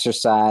you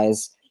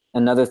exercise.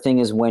 Another thing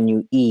is when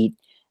you eat.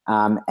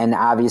 And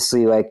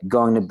obviously, like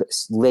going to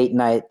late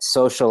night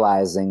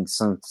socializing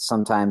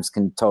sometimes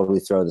can totally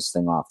throw this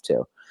thing off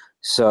too.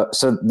 So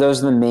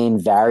those are the main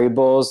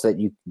variables that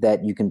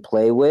you can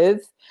play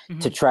with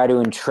to try to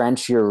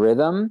entrench your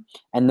rhythm.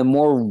 And the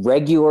more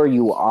regular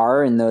you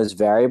are in those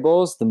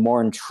variables, the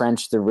more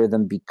entrenched the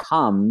rhythm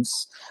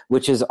becomes.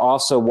 Which is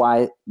also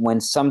why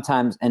when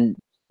sometimes, and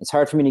it's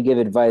hard for me to give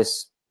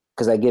advice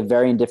because I give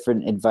very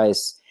different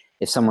advice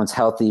if someone's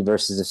healthy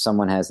versus if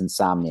someone has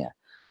insomnia.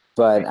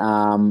 But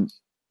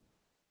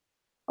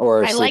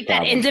or I like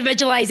that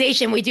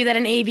individualization. We do that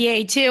in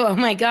ABA too. Oh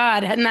my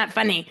God, isn't that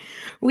funny?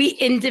 We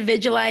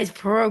individualize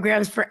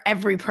programs for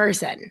every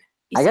person.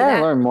 I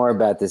gotta learn more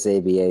about this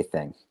ABA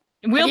thing.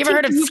 Have you ever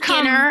heard of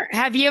Skinner?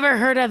 Have you ever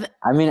heard of?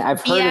 I mean,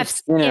 I've heard of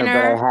Skinner,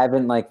 but I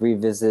haven't like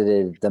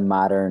revisited the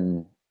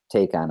modern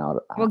take on all.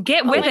 Well,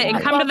 get with it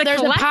and come to the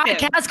collective.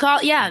 There's a podcast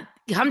called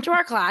come to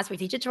our class. We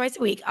teach it twice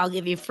a week. I'll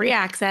give you free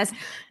access.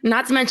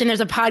 Not to mention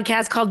there's a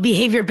podcast called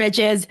Behavior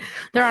Bitches.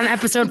 They're on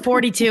episode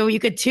 42. You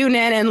could tune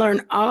in and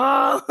learn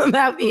all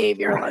about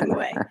behavior along the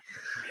way.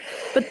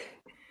 But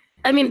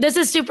I mean, this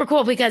is super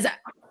cool because,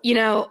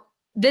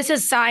 this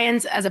is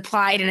science as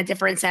applied in a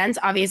different sense,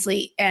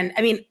 obviously. And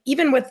I mean,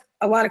 even with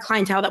a lot of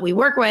clientele that we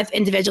work with,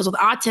 individuals with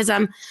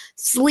autism,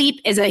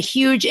 sleep is a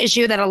huge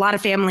issue that a lot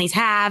of families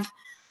have.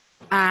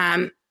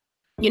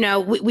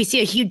 We see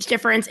a huge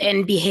difference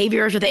in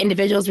behaviors with the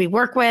individuals we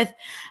work with,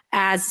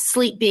 as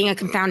sleep being a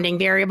confounding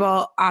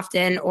variable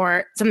often,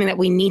 or something that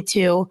we need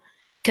to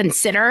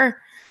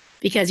consider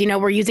because,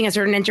 we're using a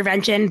certain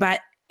intervention. But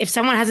if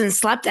someone hasn't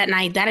slept at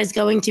night, that is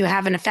going to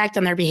have an effect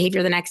on their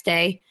behavior the next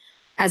day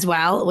as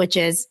well, which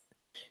is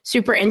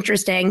super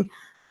interesting.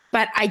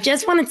 But I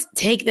just wanted to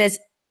take this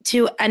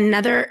to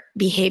another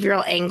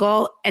behavioral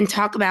angle and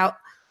talk about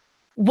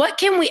what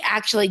can we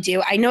actually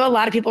do? I know a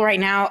lot of people right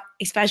now,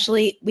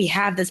 especially we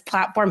have this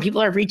platform,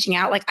 people are reaching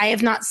out like, I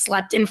have not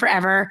slept in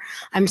forever.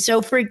 I'm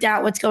so freaked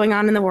out what's going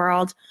on in the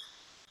world.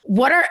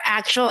 What are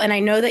and I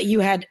know that you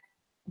had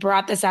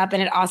brought this up,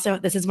 and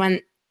this is when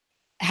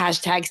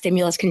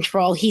 #stimulus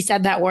control, he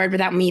said that word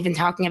without me even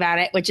talking about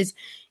it, which is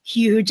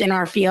huge in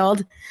our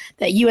field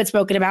that you had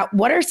spoken about.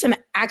 What are some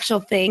actual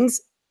things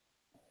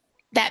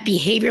that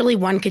behaviorally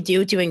one could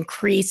do to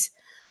increase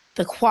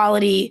the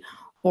quality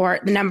or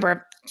the number of,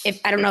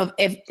 I don't know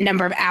if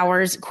number of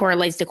hours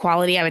correlates to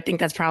quality. I would think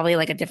that's probably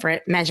like a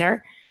different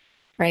measure,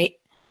 right?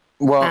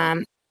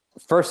 Well,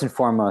 first and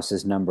foremost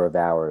is number of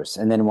hours.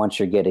 And then once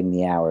you're getting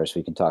the hours,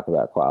 we can talk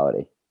about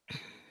quality.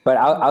 But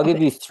I'll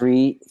give you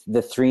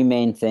the three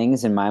main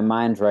things in my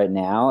mind right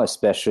now,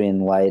 especially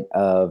in light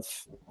of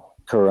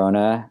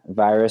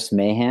coronavirus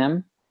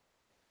mayhem,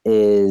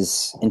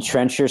 is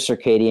entrench your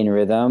circadian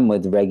rhythm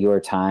with regular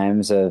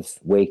times of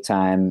wake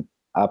time,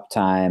 up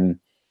time,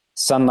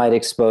 sunlight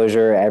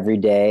exposure every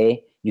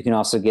day. You can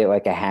also get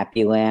like a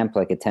happy lamp,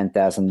 like a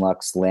 10,000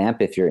 lux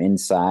lamp if you're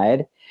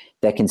inside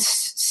that can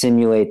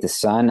simulate the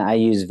sun. I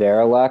use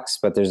Verilux,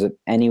 but there's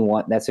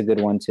that's a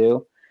good one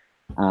too.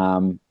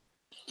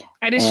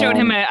 I just showed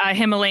him a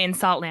Himalayan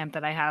salt lamp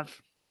that I have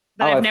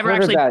that I've never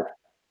actually.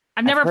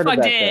 I've never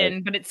plugged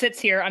in, but it sits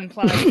here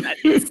unplugged.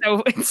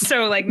 it's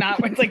so like not.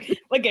 It's like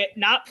look at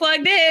not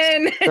plugged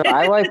in. So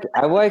I like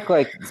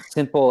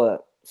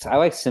simple. I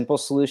like simple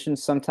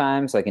solutions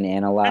sometimes, like an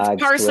analog.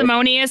 That's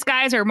parsimonious,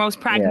 guys, or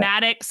most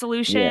pragmatic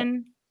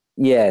solution.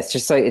 Yeah, it's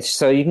just like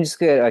so you can just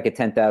get like a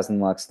 10,000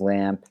 lux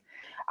lamp.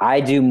 I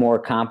do more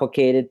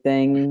complicated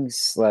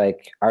things,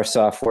 like our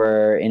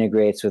software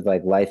integrates with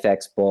like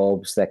LifeX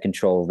bulbs that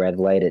control red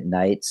light at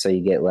night, so you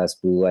get less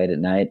blue light at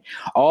night.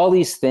 All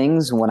these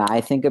things, when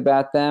I think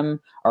about them,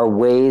 are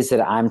ways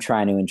that I'm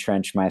trying to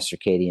entrench my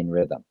circadian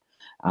rhythm.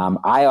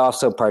 I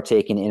also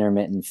partake in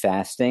intermittent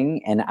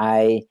fasting, and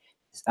I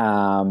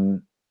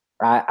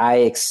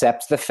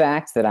accept the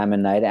fact that I'm a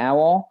night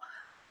owl,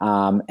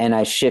 and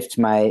I shift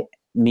my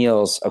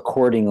meals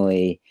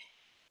accordingly,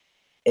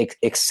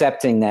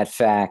 accepting that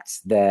fact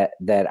that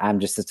I'm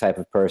just the type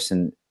of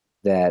person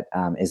that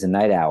is a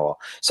night owl.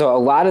 So a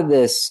lot of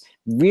this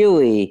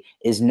really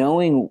is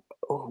knowing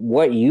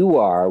what you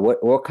are,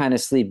 what kind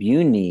of sleep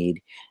you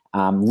need,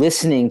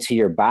 listening to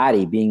your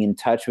body, being in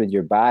touch with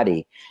your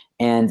body.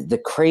 And the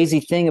crazy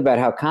thing about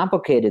how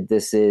complicated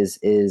this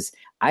is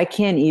I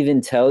can't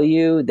even tell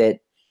you that,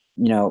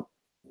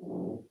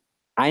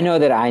 I know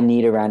that I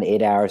need around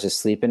 8 hours of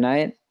sleep a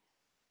night,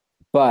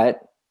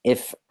 but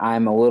if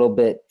I'm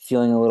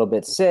feeling a little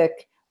bit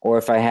sick, or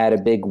if I had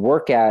a big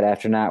workout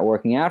after not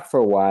working out for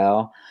a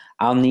while,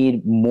 I'll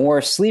need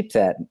more sleep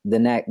that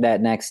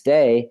next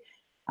day,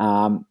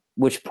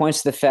 which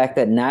points to the fact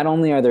that not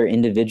only are there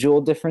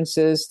individual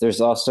differences,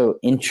 there's also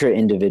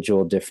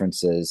intra-individual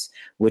differences,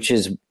 which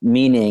is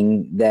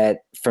meaning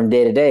that from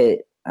day to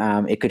day,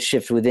 it could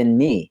shift within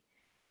me.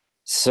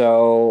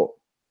 So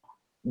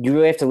you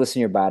really have to listen to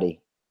your body.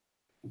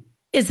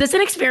 Is this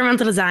an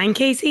experimental design,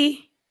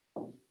 Casey?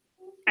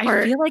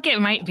 I feel like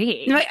it might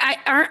be. No,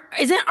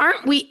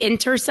 aren't we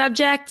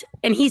intersubject?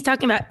 And he's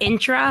talking about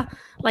intra.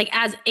 Like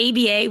as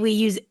ABA, we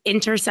use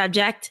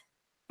intersubject.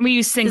 We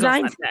use single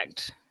design?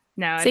 subject.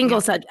 No,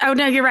 single subject. Oh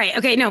no, you're right.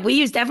 Okay, no, we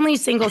use definitely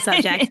single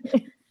subject.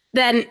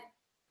 Then,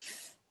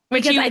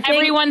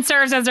 everyone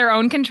serves as their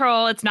own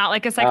control. It's not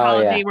like a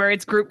psychology where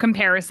it's group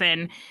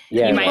comparison.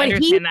 Yeah, you might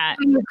understand that.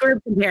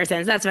 Group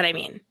comparisons. That's what I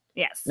mean.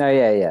 Yes. No,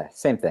 yeah,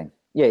 same thing.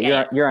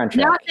 Yeah, you're on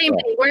track. Not same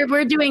thing.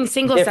 We're doing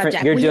single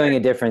subject. You're doing a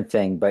different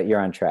thing, but you're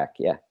on track.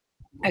 Yeah.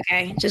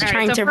 Okay, just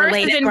trying to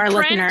relate to our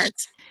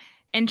listeners.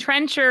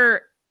 Entrench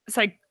your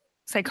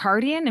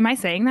circadian. Am I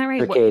saying that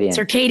right?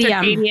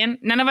 Circadian.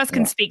 None of us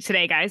can speak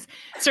today, guys.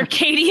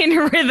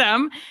 Circadian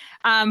rhythm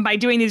by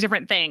doing these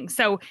different things.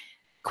 So,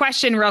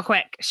 question real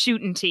quick,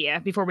 shooting to you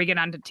before we get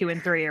on to 2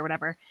 and 3 or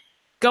whatever.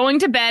 Going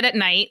to bed at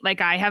night,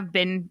 like I have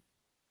been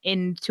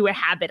into a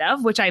habit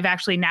of, which I've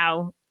actually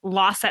now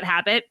lost that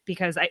habit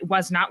because it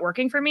was not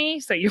working for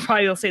me. So you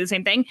probably will say the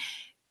same thing.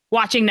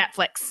 Watching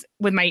Netflix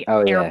with my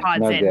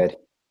AirPods in.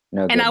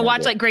 And I'll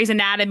watch like Grey's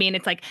Anatomy, and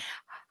it's like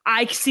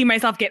I see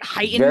myself get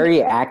heightened.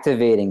 Very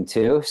activating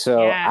too.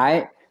 So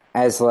I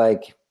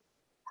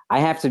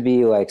have to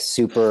be like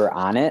super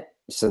on it.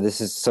 So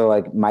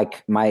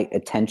my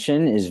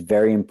attention is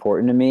very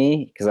important to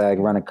me because I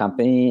run a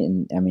company,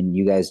 and I mean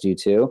you guys do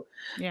too.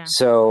 Yeah.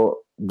 So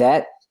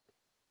that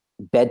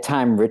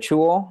bedtime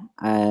ritual,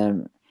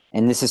 and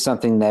this is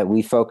something that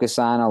we focus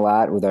on a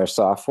lot with our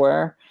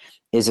software,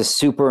 is a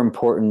super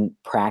important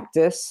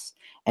practice.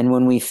 And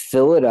when we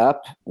fill it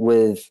up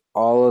with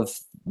all of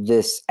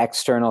this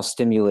external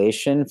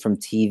stimulation from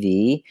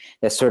TV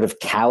that sort of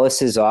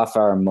calluses off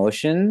our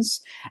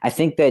emotions, I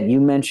think that you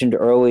mentioned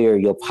earlier,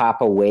 you'll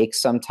pop awake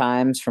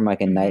sometimes from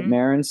like a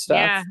nightmare and stuff.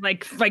 Yeah,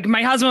 like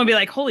my husband will be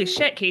like, "Holy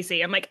shit,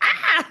 Casey!" I'm like,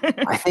 "Ah!"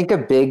 I think a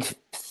big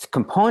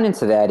component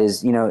to that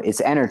is,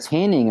 it's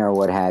entertaining or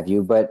what have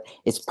you, but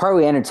it's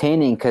partly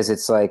entertaining because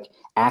it's like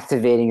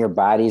activating your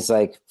body's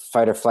like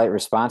fight or flight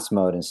response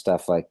mode and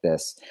stuff like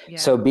this. Yeah.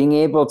 So being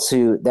able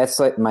to, that's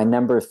like my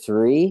number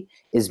 3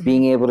 is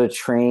being able to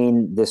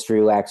train this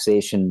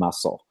relaxation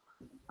muscle.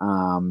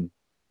 And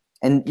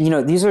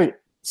these are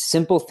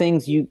simple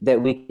things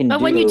that we can do.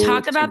 But when you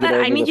talk about that,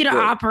 I need you to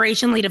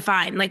operationally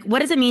define, like, what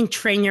does it mean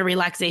train your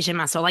relaxation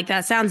muscle? Like,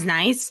 that sounds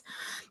nice.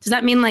 Does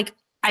that mean like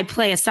I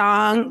play a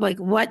song? Like,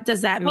 what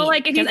does that mean? Well,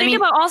 like if you think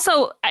about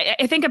also,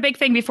 I think a big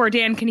thing before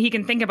Dan he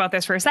can think about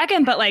this for a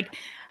second, but like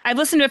I've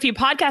listened to a few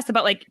podcasts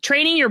about like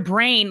training your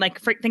brain, like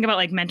think about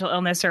like mental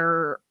illness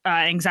or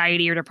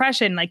anxiety or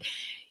depression. Like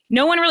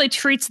no one really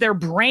treats their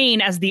brain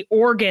as the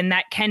organ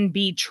that can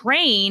be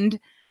trained.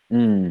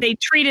 They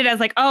treat it as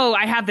like, oh,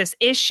 I have this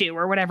issue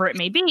or whatever it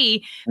may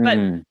be. But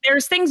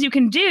there's things you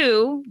can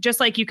do, just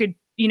like you could,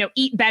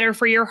 eat better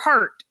for your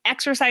heart,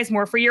 exercise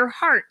more for your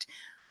heart.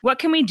 What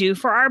can we do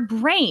for our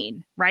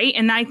brain, right?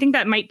 And I think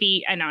that might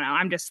be, I don't know,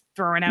 I'm just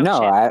throwing out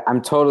shit.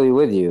 I'm totally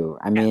with you.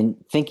 I mean,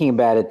 thinking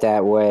about it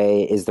that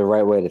way is the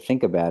right way to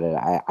think about it.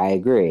 I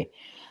agree.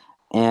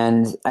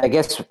 And I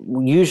guess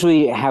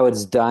usually how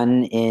it's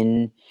done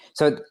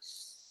so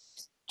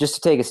just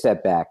to take a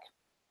step back,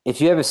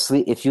 if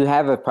you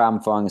have a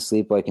problem falling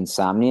asleep, like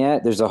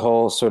insomnia, there's a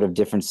whole sort of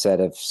different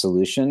set of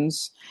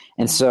solutions.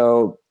 And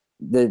so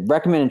the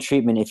recommended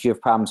treatment, if you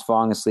have problems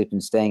falling asleep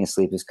and staying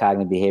asleep, is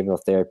cognitive behavioral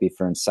therapy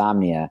for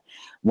insomnia.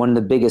 One of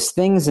the biggest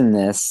things in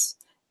this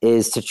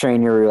is to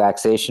train your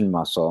relaxation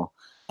muscle,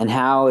 and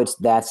how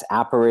that's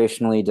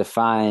operationally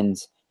defined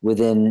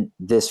within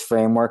this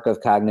framework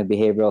of cognitive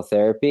behavioral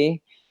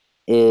therapy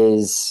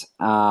is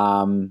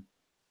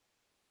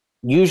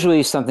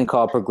usually something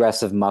called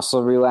progressive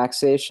muscle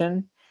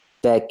relaxation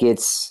that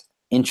gets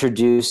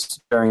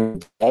introduced during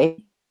the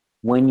day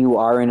when you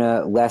are in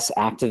a less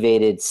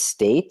activated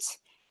state,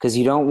 because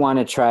you don't want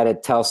to try to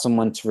tell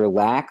someone to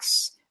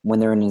relax when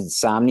they're an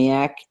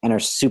insomniac and are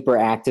super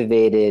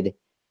activated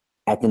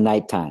at the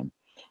nighttime.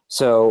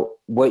 So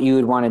what you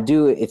would want to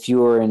do if you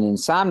were an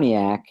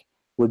insomniac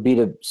would be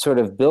to sort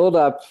of build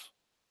up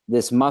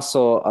this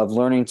muscle of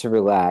learning to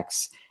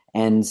relax.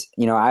 And,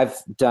 I've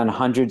done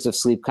hundreds of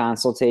sleep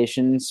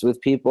consultations with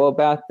people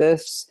about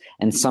this,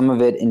 and some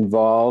of it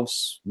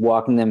involves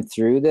walking them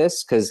through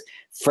this because,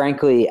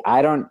 frankly,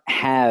 I don't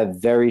have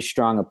very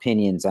strong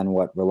opinions on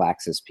what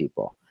relaxes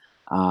people.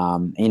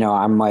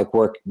 I'm like,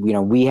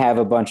 we have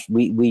a bunch,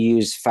 we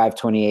use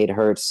 528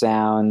 hertz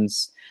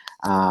sounds.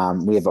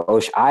 We have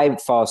ocean. I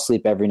fall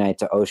asleep every night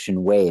to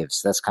ocean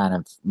waves. That's kind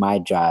of my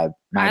job.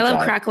 I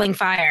love Crackling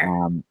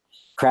Fire.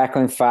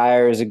 Crackling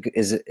Fire is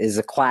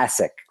a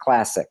classic.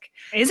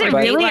 Is it or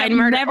really? Dateline I've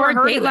Murder, never or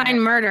heard Dateline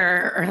of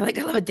Murder, or like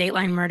I love a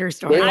Dateline Murder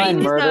story.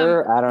 Dateline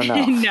Murder, I don't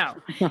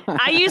know. No,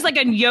 I use like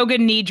a Yoga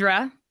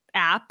Nidra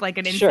app, like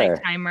an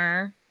Insight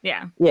Timer.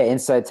 Yeah,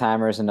 Insight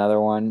Timer is another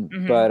one,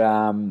 but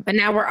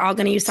now we're all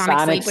going to use Sonic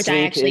Sleep, which I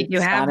actually do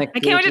have. I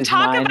can't wait to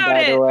talk about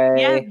it.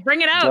 Yeah, bring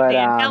it out,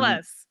 Dan.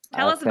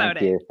 Tell us about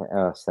it.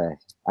 Oh, say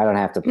I don't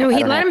have to. No,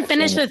 he let him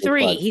finish the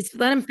three. He's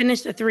let him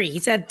finish the three. He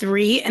said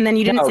 3, and then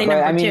you didn't say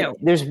number 2.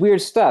 There's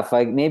weird stuff.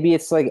 Like maybe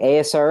it's like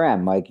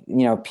ASRM. Like,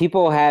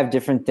 people have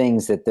different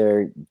things that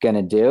they're going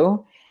to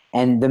do.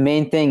 And the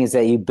main thing is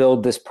that you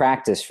build this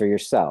practice for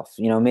yourself.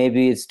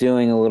 Maybe it's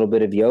doing a little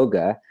bit of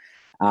yoga.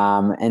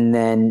 And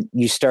then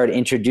you start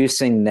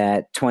introducing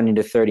that 20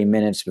 to 30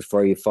 minutes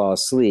before you fall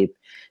asleep.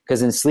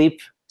 Because in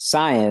sleep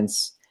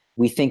science,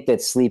 we think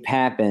that sleep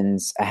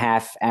happens a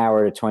half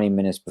hour to 20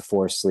 minutes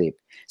before sleep.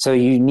 So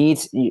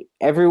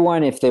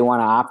everyone, if they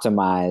want to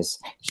optimize,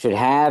 should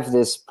have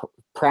this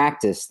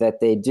practice that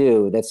they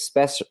do that's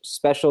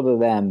special to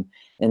them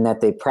and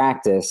that they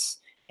practice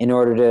in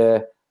order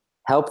to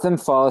help them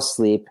fall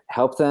asleep,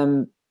 help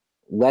them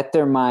let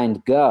their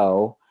mind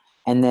go.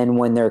 And then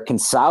when they're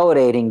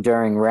consolidating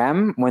during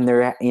REM, when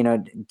they're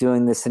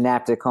doing the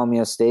synaptic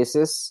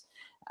homeostasis,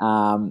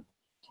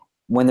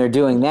 when they're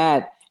doing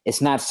that, it's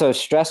not so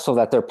stressful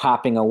that they're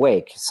popping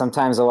awake.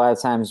 Sometimes, a lot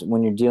of times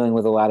when you're dealing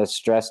with a lot of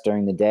stress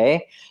during the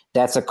day,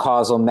 that's a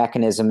causal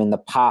mechanism in the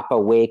pop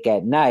awake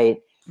at night,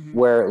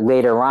 where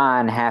later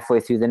on, halfway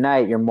through the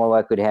night, you're more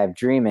likely to have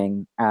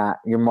dreaming.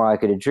 You're more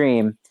likely to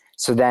dream.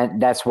 So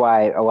that's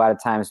why a lot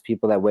of times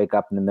people that wake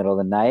up in the middle of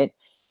the night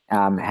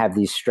have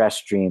these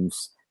stress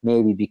dreams,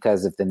 maybe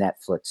because of the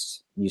Netflix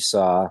you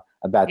saw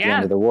about the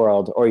end of the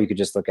world, or you could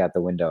just look out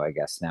the window, I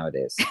guess,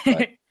 nowadays.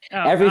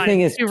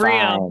 Everything is fine.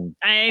 Real.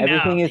 I know.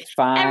 Everything is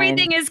fine.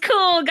 Everything is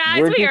cool,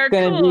 guys. We are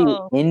going to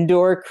cool. be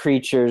indoor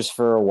creatures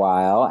for a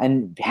while,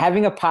 and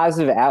having a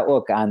positive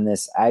outlook on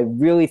this, I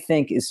really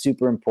think is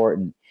super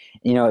important.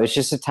 It's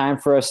just a time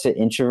for us to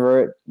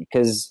introvert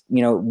because,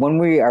 when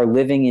we are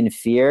living in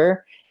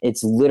fear,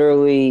 it's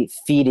literally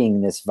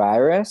feeding this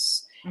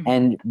virus.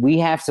 And we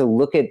have to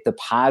look at the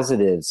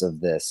positives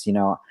of this.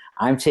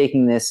 I'm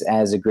taking this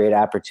as a great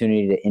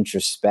opportunity to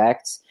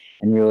introspect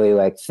and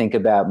really think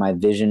about my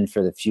vision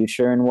for the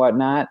future and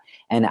whatnot.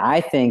 And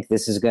I think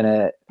this is going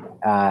to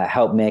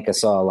help make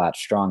us all a lot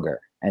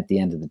stronger at the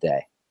end of the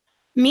day.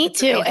 Me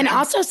too. And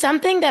also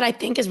something that I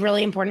think is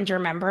really important to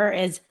remember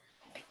is,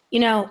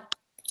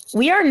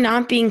 we are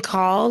not being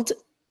called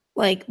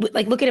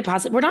look at it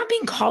positive. We're not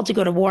being called to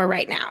go to war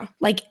right now.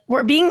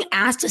 We're being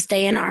asked to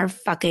stay in our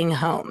fucking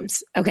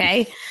homes.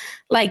 Okay.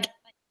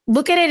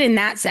 Look at it in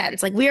that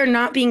sense. We are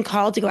not being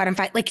called to go out and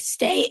fight.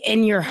 Stay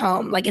in your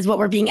home, is what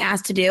we're being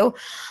asked to do.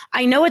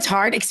 I know it's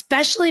hard,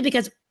 especially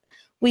because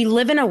we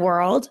live in a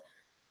world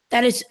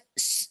that is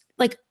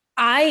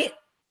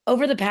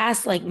over the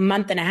past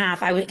month and a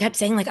half, I kept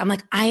saying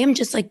I am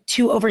just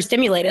too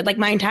overstimulated.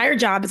 My entire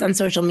job is on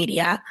social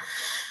media.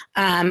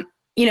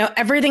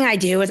 Everything I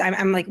do is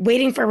I'm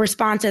waiting for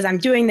responses. I'm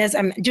doing this.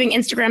 I'm doing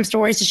Instagram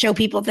stories to show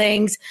people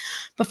things.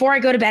 Before I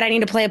go to bed, I need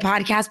to play a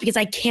podcast because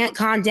I can't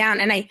calm down.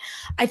 And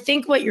I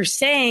think what you're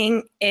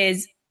saying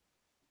is,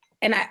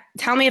 and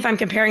tell me if I'm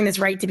comparing this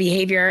right to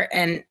behavior.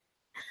 And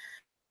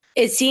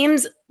it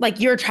seems like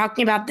you're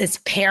talking about this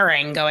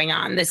pairing going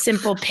on, this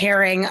simple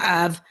pairing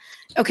of,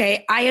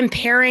 okay, I am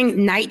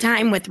pairing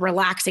nighttime with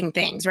relaxing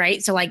things,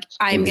 right? So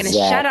I'm going to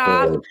shut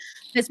off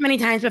this many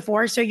times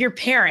before. So you're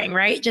pairing,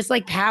 right? Just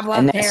like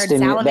Pavlov paired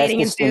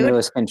salivating and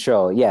stimulus food.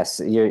 Control. Yes.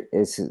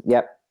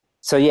 Yep.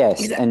 So yes.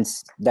 Exactly. And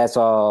that's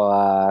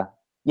all.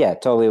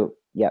 Totally.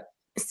 Yep.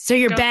 So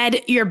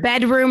your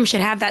bedroom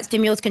should have that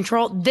stimulus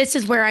control. This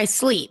is where I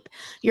sleep.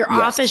 Your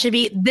office should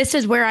be, this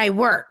is where I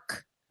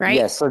work. Right?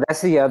 Yes. So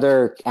that's the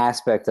other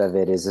aspect of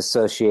it, is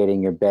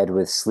associating your bed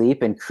with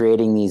sleep and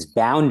creating these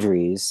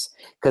boundaries,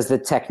 because the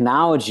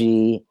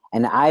technology,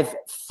 and I've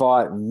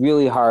fought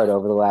really hard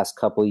over the last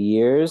couple of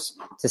years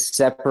to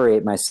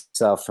separate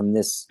myself from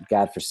this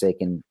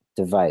godforsaken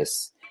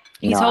device.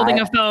 He's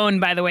holding a phone,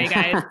 by the way,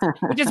 guys,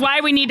 which is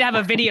why we need to have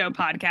a video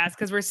podcast,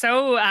 because we're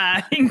so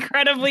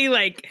incredibly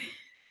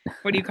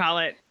what do you call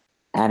it?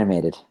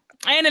 Animated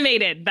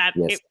that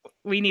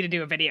we need to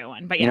do a video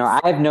one. But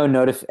I have no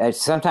it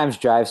sometimes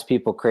drives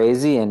people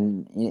crazy,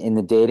 and in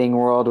the dating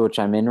world, which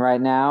I'm in right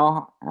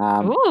now.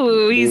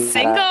 He's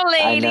single,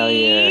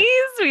 ladies.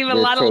 We have a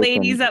lot of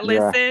ladies that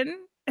listen.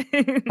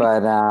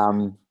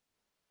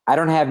 But I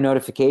don't have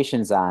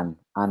notifications on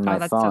my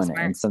that's so phone, smart.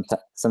 and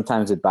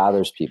sometimes it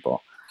bothers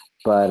people.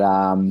 But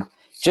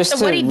just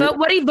So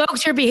what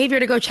evokes your behavior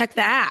to go check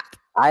the app?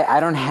 I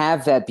don't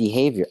have that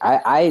behavior.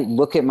 I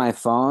look at my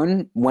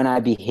phone when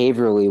I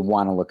behaviorally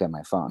want to look at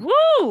my phone.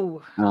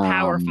 Woo!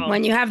 Powerful.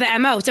 When you have the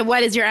MO. So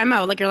what is your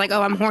MO? Like you're like,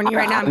 oh, I'm horny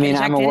right now. I mean,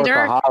 I'm a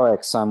Tinder.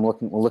 workaholic, so I'm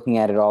looking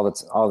at it all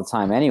the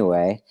time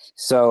anyway.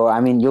 So I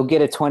mean, you'll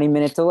get a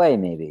 20-minute delay,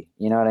 maybe.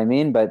 You know what I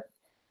mean? But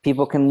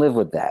people can live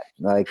with that.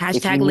 Like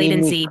Hashtag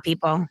latency,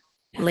 people.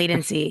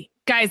 Latency.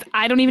 Guys,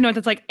 I don't even know what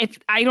that's like. If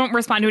I don't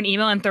respond to an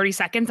email in 30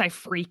 seconds, I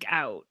freak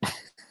out.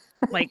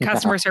 Like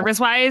customer service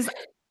wise.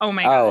 Oh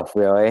my God. Oh,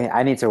 really?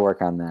 I need to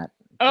work on that.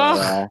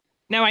 Oh,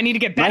 no, I need to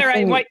get better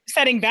at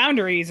setting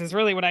boundaries is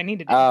really what I need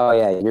to do. Oh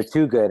yeah, you're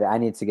too good. I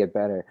need to get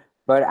better.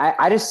 But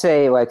I just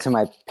say like to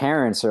my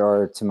parents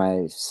or to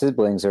my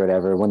siblings or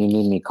whatever, when you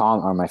need me,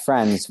 call, or my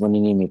friends, when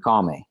you need me,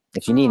 call me.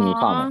 If you need me,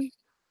 call me.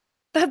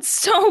 That's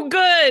so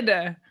good.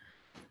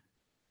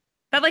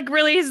 That like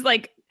really is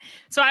like,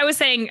 so I was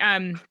saying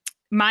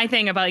my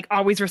thing about like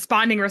always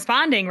responding,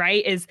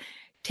 right, is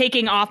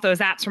taking off those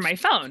apps from my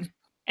phone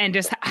and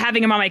just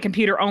having them on my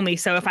computer only.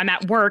 So if I'm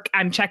at work,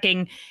 I'm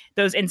checking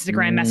those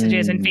Instagram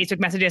messages and Facebook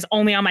messages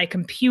only on my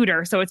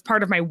computer. So it's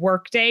part of my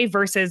work day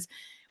versus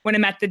when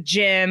I'm at the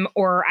gym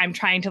or I'm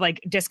trying to like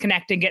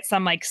disconnect and get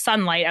some like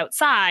sunlight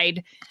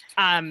outside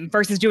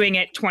versus doing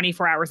it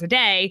 24 hours a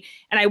day.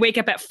 And I wake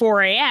up at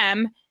 4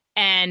 a.m.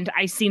 and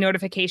I see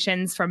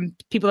notifications from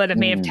people that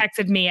may have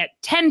texted me at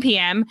 10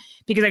 p.m.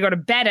 because I go to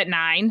bed at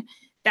 9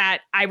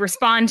 that I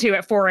respond to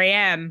at 4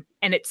 a.m.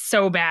 And it's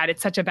so bad.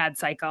 It's such a bad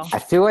cycle. I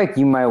feel like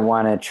you might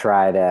want to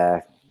try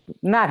to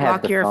not have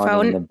Lock the your phone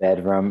phone in the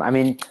bedroom. I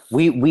mean,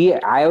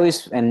 I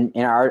always, and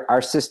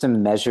our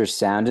system measures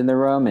sound in the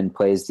room and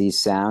plays these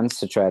sounds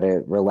to try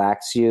to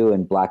relax you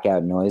and block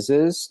out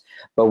noises.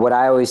 But what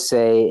I always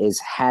say is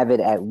have it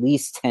at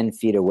least 10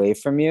 feet away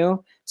from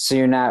you so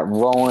you're not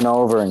rolling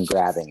over and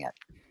grabbing it.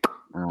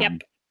 Yep.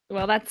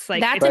 Well, that's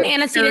like... That's an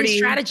antecedent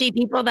strategy,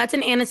 people. That's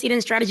an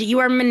antecedent strategy. You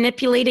are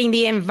manipulating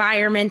the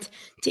environment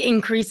to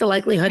increase the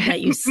likelihood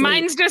that you sleep.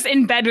 Mine's just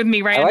in bed with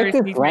me right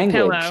underneath my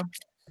pillow.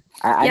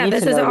 I need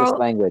to know this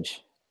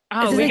language.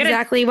 This is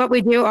exactly what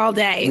we do all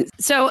day.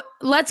 So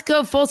let's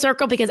go full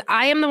circle because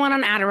I am the one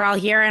on Adderall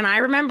here. And I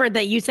remembered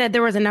that you said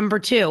there was a number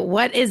 2.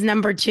 What is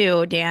number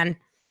 2, Dan?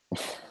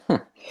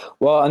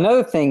 Well,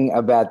 another thing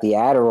about the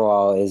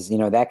Adderall is,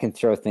 that can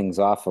throw things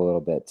off a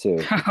little bit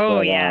too.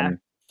 Yeah.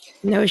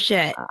 No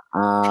shit.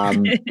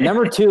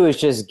 Number 2 is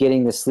just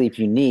getting the sleep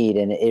you need.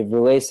 And it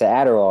relates to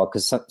Adderall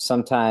because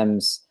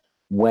sometimes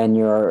when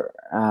you're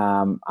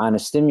on a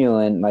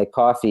stimulant like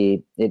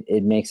coffee,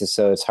 it makes it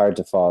so it's hard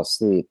to fall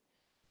asleep,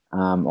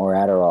 or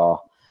Adderall.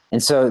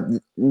 And so,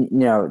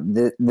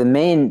 the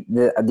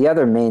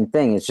other main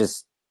thing is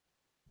just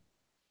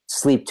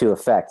sleep to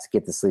effect,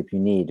 get the sleep you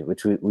need,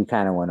 which we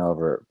kind of went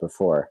over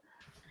before.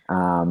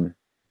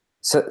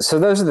 So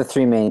those are the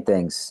 3 main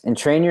things: and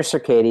train your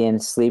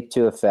circadian, sleep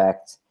to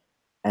effect,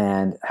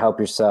 and help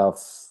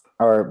yourself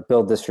or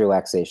build this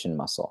relaxation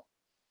muscle.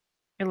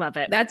 I love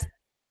it. That's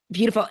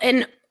beautiful.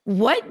 And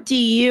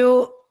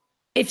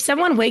if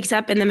someone wakes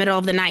up in the middle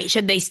of the night,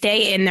 should they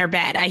stay in their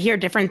bed? I hear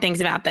different things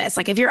about this.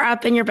 Like if you're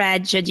up in your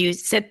bed, should you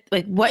sit?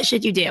 Like what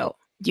should you do?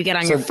 Do you get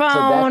on your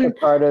phone? So that's a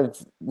part of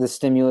the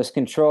stimulus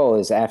control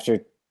is after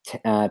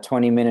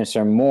 20 minutes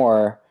or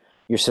more,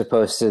 you're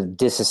supposed to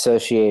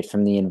disassociate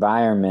from the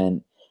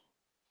environment.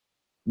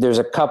 There's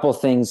a couple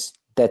things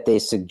that they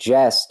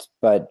suggest,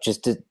 but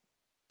just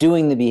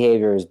doing the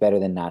behavior is better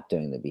than not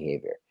doing the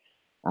behavior.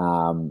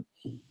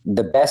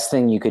 The best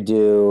thing you could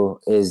do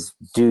is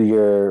do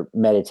your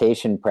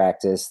meditation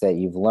practice that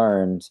you've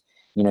learned,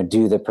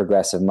 do the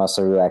progressive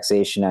muscle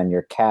relaxation on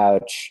your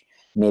couch,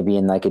 maybe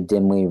in like a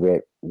dimly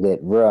lit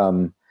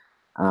room.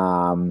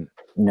 I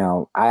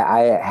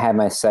have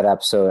my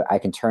setup so I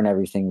can turn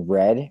everything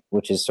red,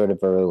 which is sort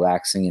of a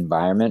relaxing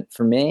environment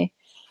for me.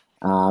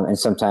 And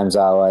sometimes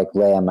I'll like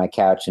lay on my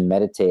couch and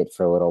meditate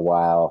for a little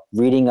while.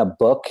 Reading a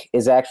book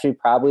is actually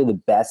probably the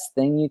best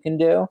thing you can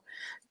do,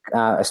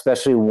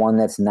 especially one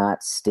that's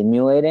not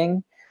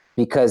stimulating,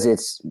 because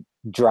it's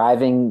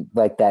driving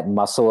like that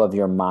muscle of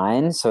your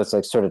mind. So it's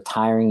like sort of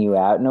tiring you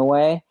out in a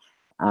way.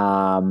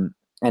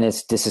 And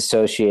it's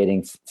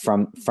disassociating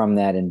from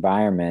that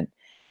environment.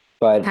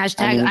 But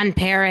hashtag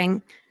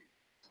unpairing.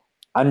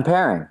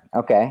 Unpairing.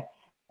 Okay.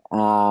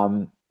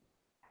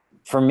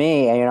 For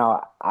me,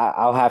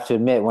 I'll have to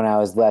admit, when I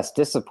was less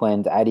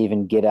disciplined, I'd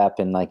even get up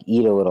and like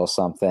eat a little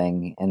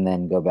something and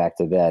then go back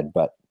to bed.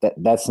 But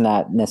that's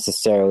not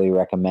necessarily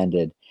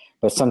recommended.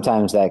 But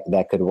sometimes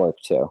that could work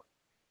too.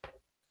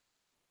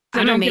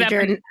 I'm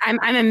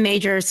a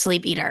major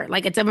sleep eater.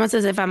 Like it's almost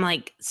as if I'm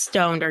like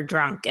stoned or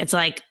drunk. It's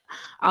like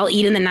I'll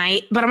eat in the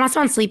night, but I'm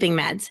also on sleeping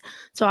meds.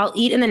 So I'll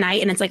eat in the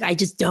night and it's like I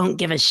just don't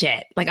give a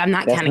shit. Like I'm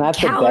not counting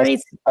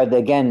calories. But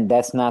again,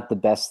 that's not the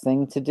best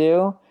thing to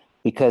do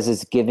because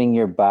it's giving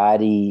your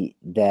body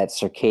that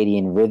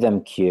circadian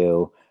rhythm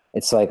cue.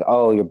 It's like,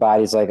 oh, your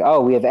body's like,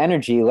 oh, we have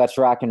energy, let's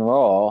rock and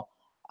roll.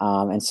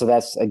 And so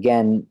that's,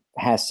 again,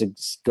 has to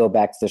go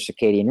back to the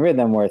circadian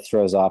rhythm where it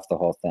throws off the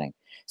whole thing.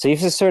 So you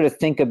have to sort of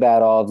think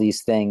about all of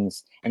these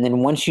things. And then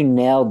once you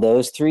nail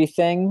those three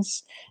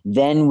things,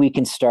 then we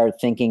can start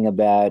thinking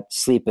about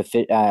sleep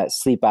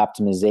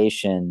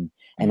optimization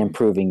and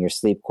improving your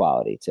sleep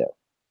quality too.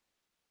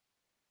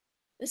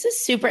 This is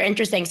super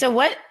interesting. So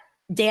what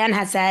Dan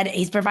has said,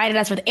 he's provided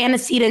us with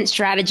antecedent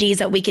strategies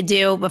that we could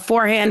do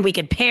beforehand. We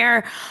could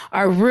pair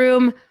our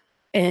room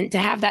and to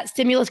have that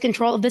stimulus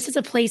control. This is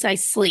a place I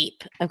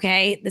sleep,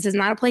 okay? This is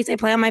not a place I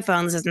play on my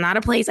phone. This is not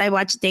a place I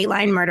watch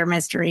Dateline murder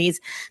mysteries.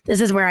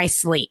 This is where I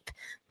sleep.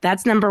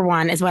 That's number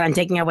one, is what I'm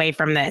taking away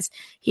from this.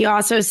 He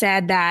also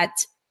said that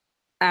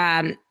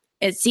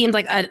it seems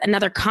like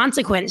another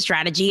consequent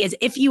strategy is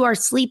if you are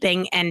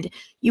sleeping and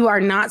you are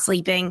not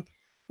sleeping,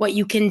 what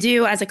you can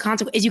do as a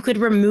consequence is you could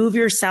remove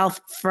yourself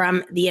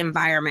from the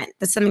environment.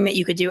 That's something that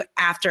you could do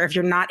after if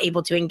you're not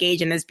able to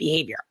engage in this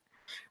behavior,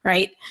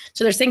 right?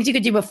 So there's things you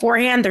could do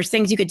beforehand. There's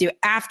things you could do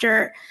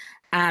after.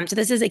 So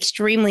this is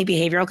extremely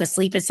behavioral because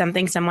sleep is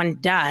something someone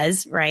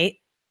does, right?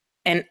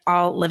 And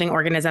all living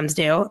organisms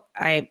do,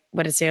 I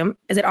would assume.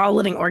 Is it all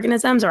living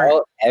organisms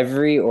or?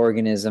 Every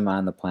organism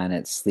on the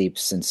planet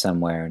sleeps in some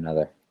way or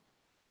another.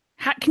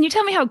 Can you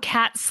tell me how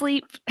cats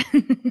sleep?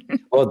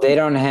 Well, they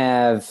don't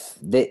have,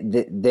 they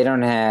do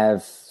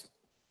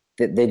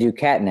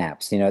cat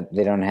naps. You know,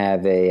 they don't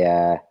have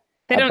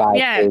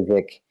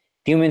biphasic.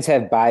 Humans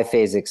have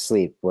biphasic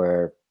sleep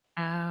where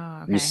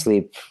you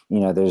sleep, you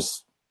know,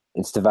 it's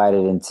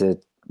divided into,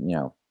 you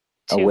know,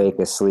 awake,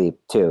 asleep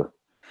too.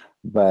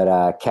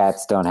 But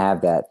cats don't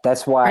have that.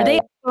 That's why. Are they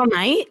all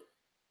night?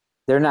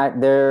 They're not.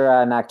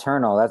 They're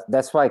nocturnal.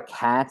 That's why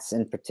cats,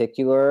 in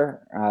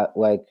particular,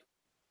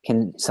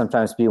 can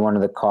sometimes be one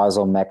of the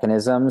causal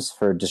mechanisms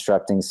for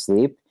disrupting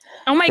sleep.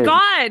 Oh my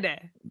God!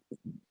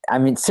 I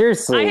mean,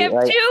 seriously, I have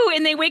two,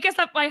 and they wake us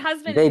up. My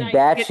husband. They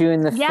bat you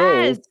in the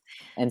face,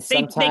 and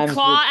sometimes they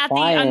claw at the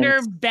under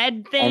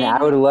bed thing. And I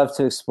would love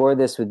to explore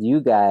this with you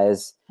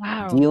guys.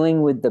 Wow.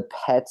 Dealing with the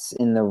pets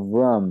in the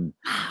room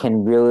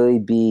can really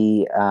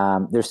be,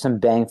 there's some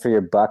bang for your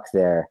buck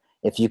there.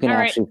 If you can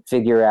actually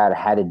figure out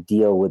how to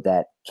deal with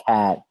that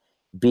cat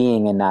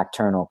being a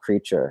nocturnal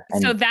creature.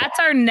 So that's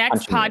our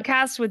next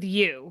podcast with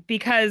you,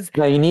 because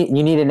no, you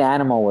need an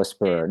animal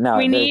whisperer. No,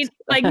 we need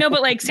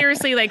but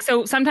seriously,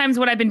 so sometimes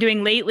what I've been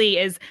doing lately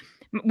is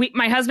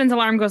my husband's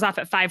alarm goes off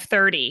at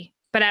 5:30,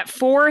 but at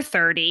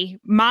 4:30,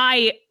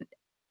 my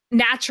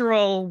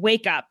natural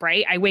wake up,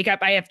 right? I wake up,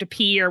 I have to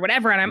pee or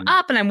whatever, and I'm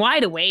up and I'm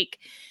wide awake.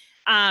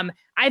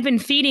 I've been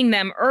feeding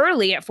them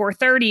early at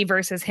 4:30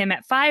 versus him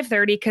at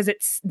 5:30 because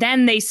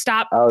then they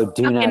stop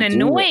fucking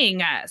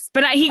annoying us.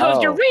 But he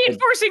goes, "You're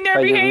reinforcing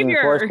their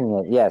behavior." You're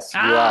reinforcing it. Yes, you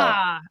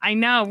are. I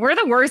know. We're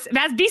the worst.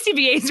 As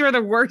BCBAs, we're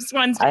the worst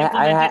ones to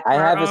implement I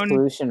have a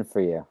solution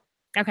for you.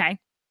 Okay.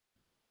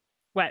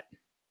 What?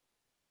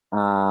 They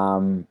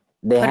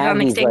Put have it on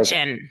these,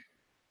 extinction.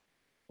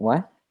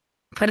 What?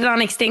 Put it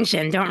on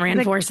extinction. Don't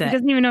reinforce it. He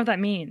doesn't even know what that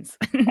means.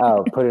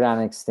 Put it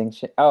on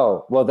extinction.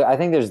 Oh, well, I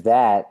think there's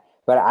that.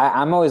 But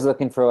I'm always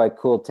looking for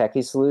cool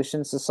techie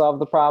solutions to solve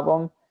the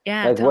problem.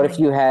 Yeah. Totally. What if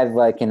you had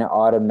an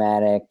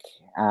automatic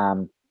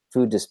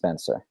food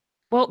dispenser?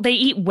 Well, they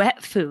eat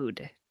wet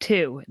food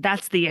too.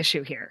 That's the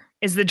issue here.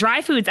 Is the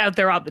dry food's out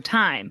there all the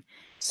time.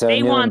 So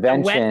they want the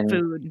invention, wet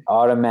food.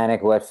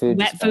 Automatic wet food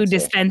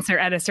dispenser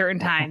at a certain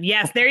time.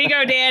 Yes, there you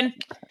go, Dan.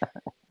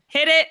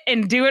 Hit it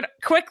and do it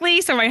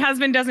quickly so my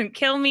husband doesn't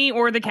kill me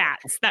or the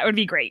cats. That would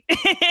be great.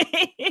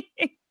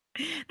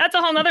 That's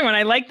a whole nother one.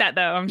 I like that,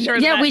 though. I'm sure.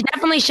 Yeah, we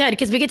definitely should,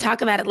 because we could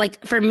talk about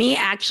it. For me,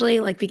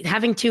 actually,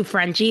 having two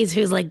Frenchies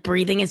whose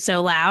breathing is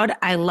so loud,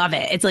 I love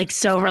it. It's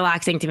so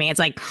relaxing to me. It's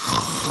like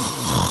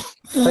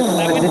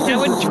that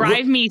would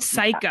drive me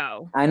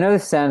psycho. I know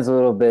this sounds a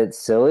little bit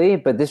silly,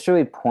 but this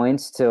really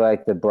points to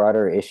the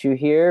broader issue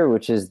here,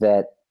 which is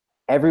that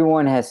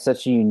everyone has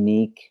such a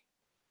unique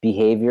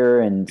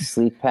behavior and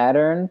sleep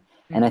pattern.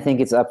 And I think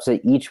it's up to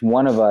each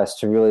one of us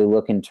to really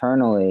look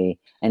internally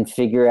and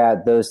figure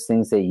out those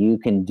things that you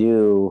can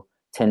do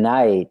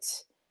tonight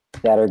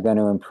that are going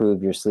to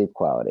improve your sleep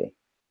quality.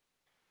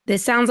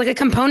 This sounds like a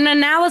component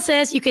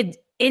analysis. You could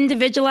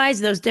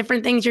individualize those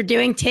different things you're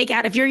doing. Take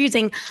out, if you're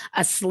using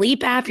a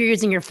sleep app, you're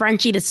using your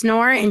Frenchie to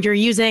snore, and you're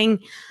using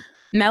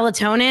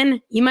melatonin,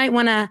 you might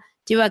want to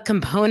do a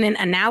component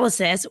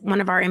analysis,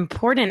 one of our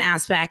important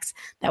aspects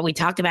that we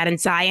talk about in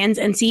science,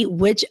 and see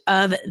which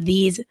of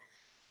these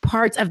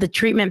parts of the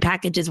treatment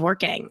package is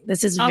working.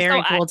 This is also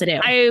very cool to do.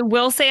 I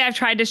will say I've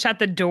tried to shut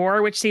the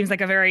door, which seems like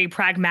a very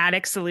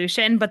pragmatic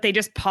solution, but they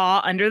just paw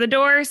under the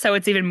door. So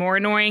it's even more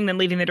annoying than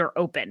leaving the door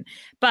open.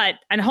 But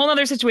a whole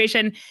other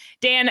situation.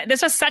 Dan,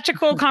 this was such a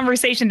cool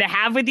conversation to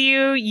have with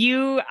you.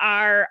 You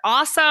are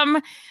awesome.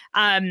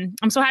 I'm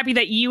so happy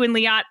that you and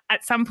Liat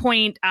at some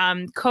point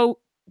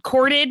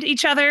courted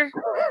each other.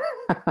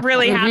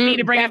 Really happy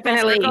to bring it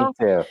full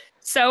circle.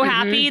 So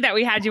happy that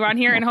we had you on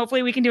here, and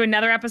hopefully we can do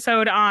another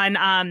episode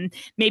on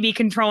maybe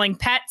controlling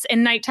pets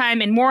in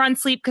nighttime and more on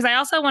sleep. Because I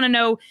also want to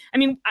know, I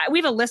mean, we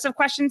have a list of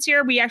questions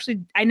here.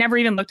 I never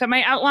even looked at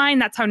my outline.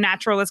 That's how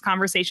natural this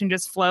conversation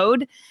just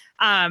flowed.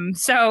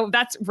 So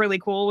that's really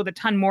cool, with a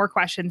ton more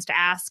questions to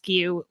ask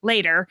you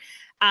later.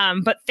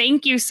 But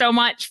thank you so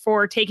much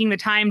for taking the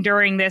time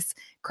during this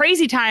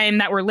crazy time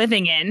that we're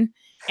living in,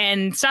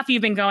 and stuff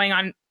you've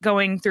been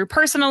going through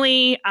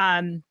personally,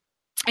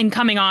 and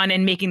coming on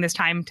and making this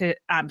time to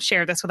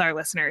share this with our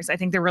listeners. I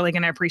think they're really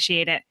going to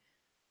appreciate it.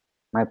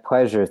 My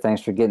pleasure.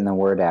 Thanks for getting the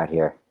word out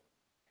here.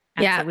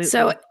 Absolutely. Yeah.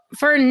 So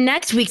for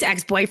next week's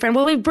ex-boyfriend,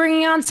 we'll be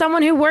bringing on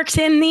someone who works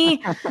in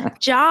the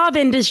job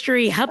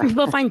industry, helping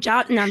people find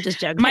jobs. No, I'm just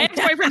joking. My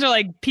ex-boyfriends are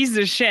like pieces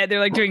of shit. They're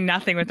like doing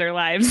nothing with their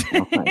lives.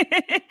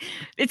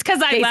 It's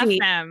because I left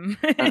them.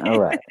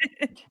 All right.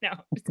 No,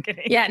 just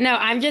kidding. Yeah, no,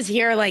 I'm just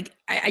here. Like,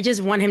 I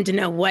just want him to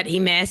know what he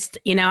missed.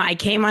 You know, I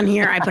came on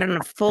here, I put on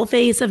a full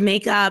face of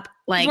makeup.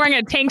 Like, she's wearing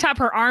a tank top,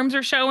 her arms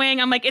are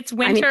showing. I'm like, it's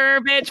winter,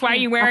 bitch. Why are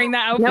you wearing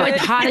that outfit? No,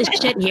 it's hot as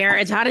shit here.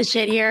 It's hot as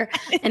shit here.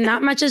 And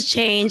not much has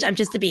changed. I'm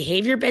just a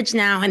behavior bitch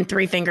now, and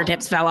 3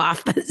 fingertips fell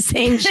off. But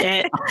same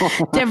shit.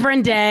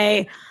 Different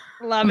day.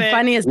 Love it.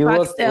 Funny as You fuck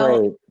look still.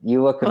 great.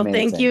 You look amazing.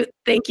 Thank you.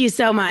 Thank you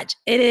so much.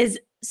 It is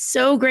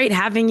so great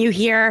having you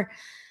here.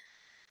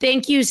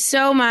 Thank you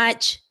so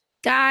much.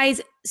 Guys,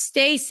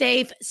 stay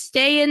safe.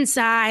 Stay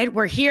inside.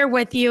 We're here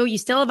with you. You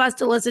still have us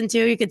to listen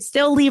to. You could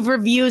still leave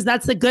reviews.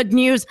 That's the good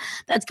news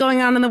that's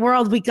going on in the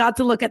world. We got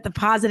to look at the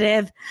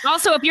positive.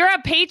 Also, if you're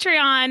a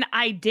Patreon,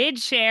 I did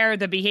share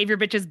the Behavior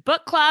Bitches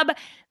Book Club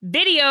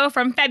video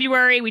from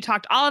February. We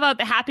talked all about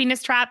The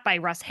Happiness Trap by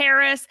Russ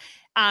Harris.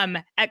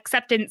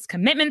 Acceptance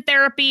commitment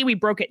therapy. We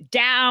broke it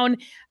down.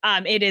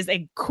 It is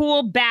a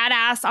cool,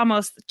 badass,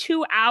 almost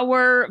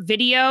 2-hour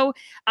video.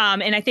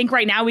 And I think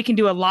right now we can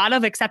do a lot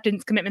of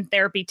acceptance commitment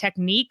therapy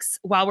techniques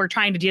while we're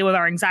trying to deal with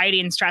our anxiety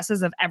and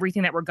stresses of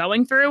everything that we're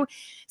going through.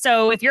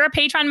 So if you're a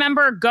Patreon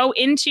member, go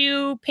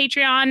into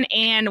Patreon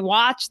and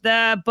watch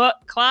the book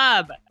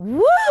club.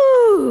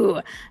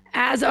 Woo!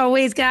 As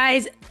always,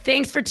 guys,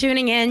 thanks for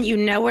tuning in. You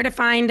know where to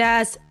find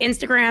us.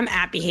 Instagram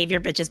at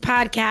Behavior Bitches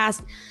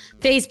Podcast.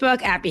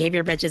 Facebook at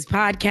Behavior Bitches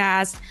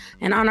Podcast,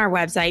 and on our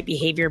website,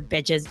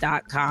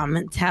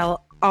 behaviorbitches.com.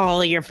 Tell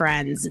all your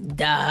friends.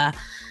 Duh.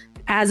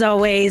 As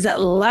always,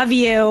 love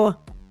you.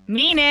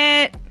 Mean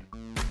it.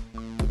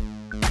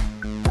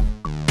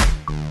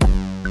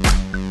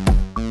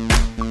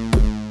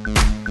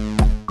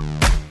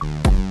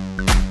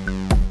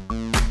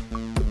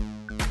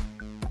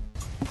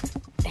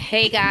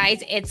 Hey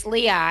guys, it's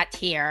Liat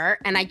here,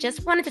 and I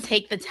just wanted to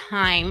take the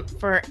time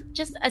for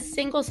just a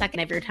single second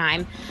of your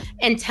time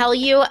and tell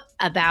you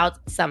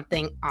about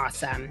something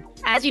awesome.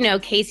 As you know,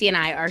 Casey and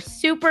I are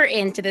super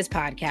into this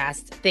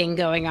podcast thing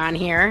going on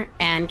here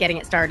and getting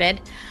it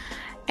started.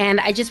 And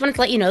I just wanted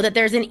to let you know that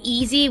there's an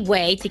easy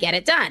way to get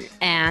it done.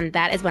 And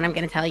that is what I'm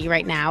going to tell you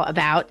right now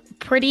about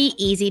Pretty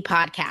Easy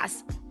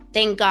Podcast.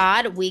 Thank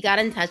God we got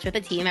in touch with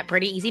the team at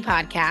Pretty Easy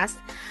Podcast.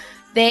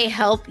 They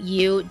help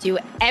you do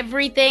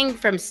everything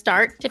from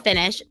start to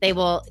finish. They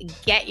will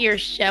get your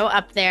show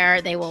up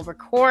there. They will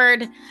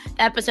record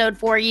the episode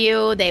for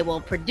you. They will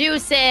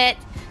produce it.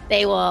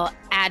 They will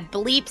add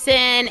bleeps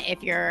in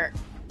if you're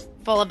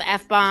full of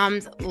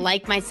F-bombs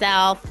like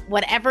myself.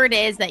 Whatever it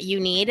is that you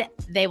need,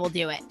 they will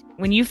do it.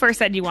 When you first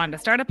said you wanted to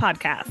start a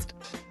podcast,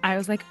 I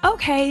was like,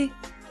 okay,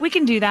 we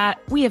can do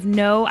that. We have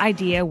no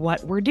idea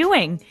what we're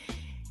doing.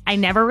 I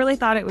never really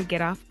thought it would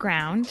get off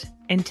ground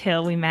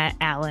until we met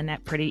Alan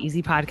at Pretty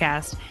Easy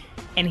Podcast,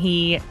 and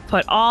he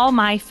put all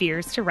my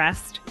fears to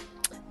rest.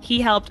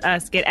 He helped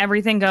us get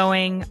everything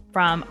going,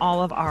 from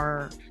all of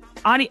our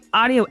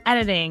audio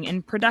editing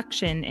and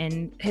production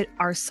and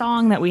our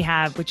song that we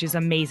have, which is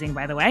amazing,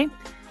 by the way.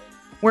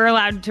 We're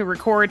allowed to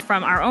record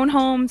from our own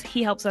homes.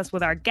 He helps us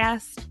with our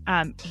guests.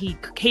 He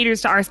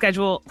caters to our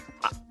schedule.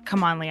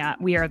 Come on, Leah.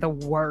 We are the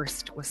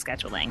worst with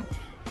scheduling.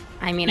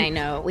 I mean, I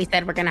know we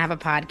said we're going to have a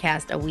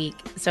podcast a week.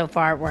 So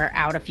far, we're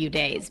out a few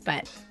days,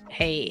 but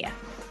hey,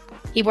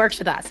 he works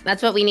with us.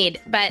 That's what we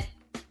need. But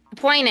the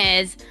point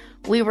is,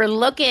 we were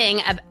looking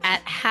at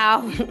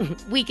how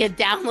we could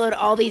download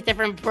all these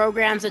different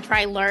programs to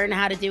try learn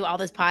how to do all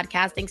this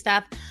podcasting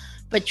stuff.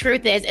 But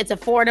truth is, it's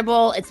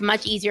affordable. It's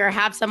much easier.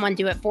 Have someone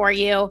do it for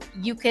you.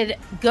 You could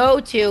go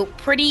to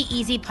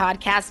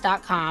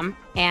prettyeasypodcast.com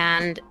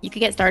and you could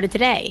get started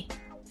today.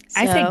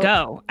 I say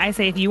go. I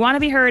say if you want to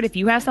be heard, if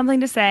you have something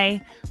to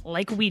say,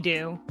 like we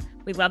do,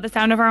 we love the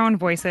sound of our own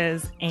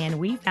voices, and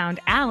we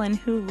found Alan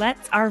who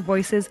lets our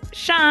voices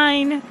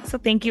shine. So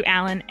thank you,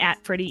 Alan,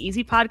 at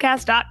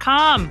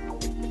prettyeasypodcast.com.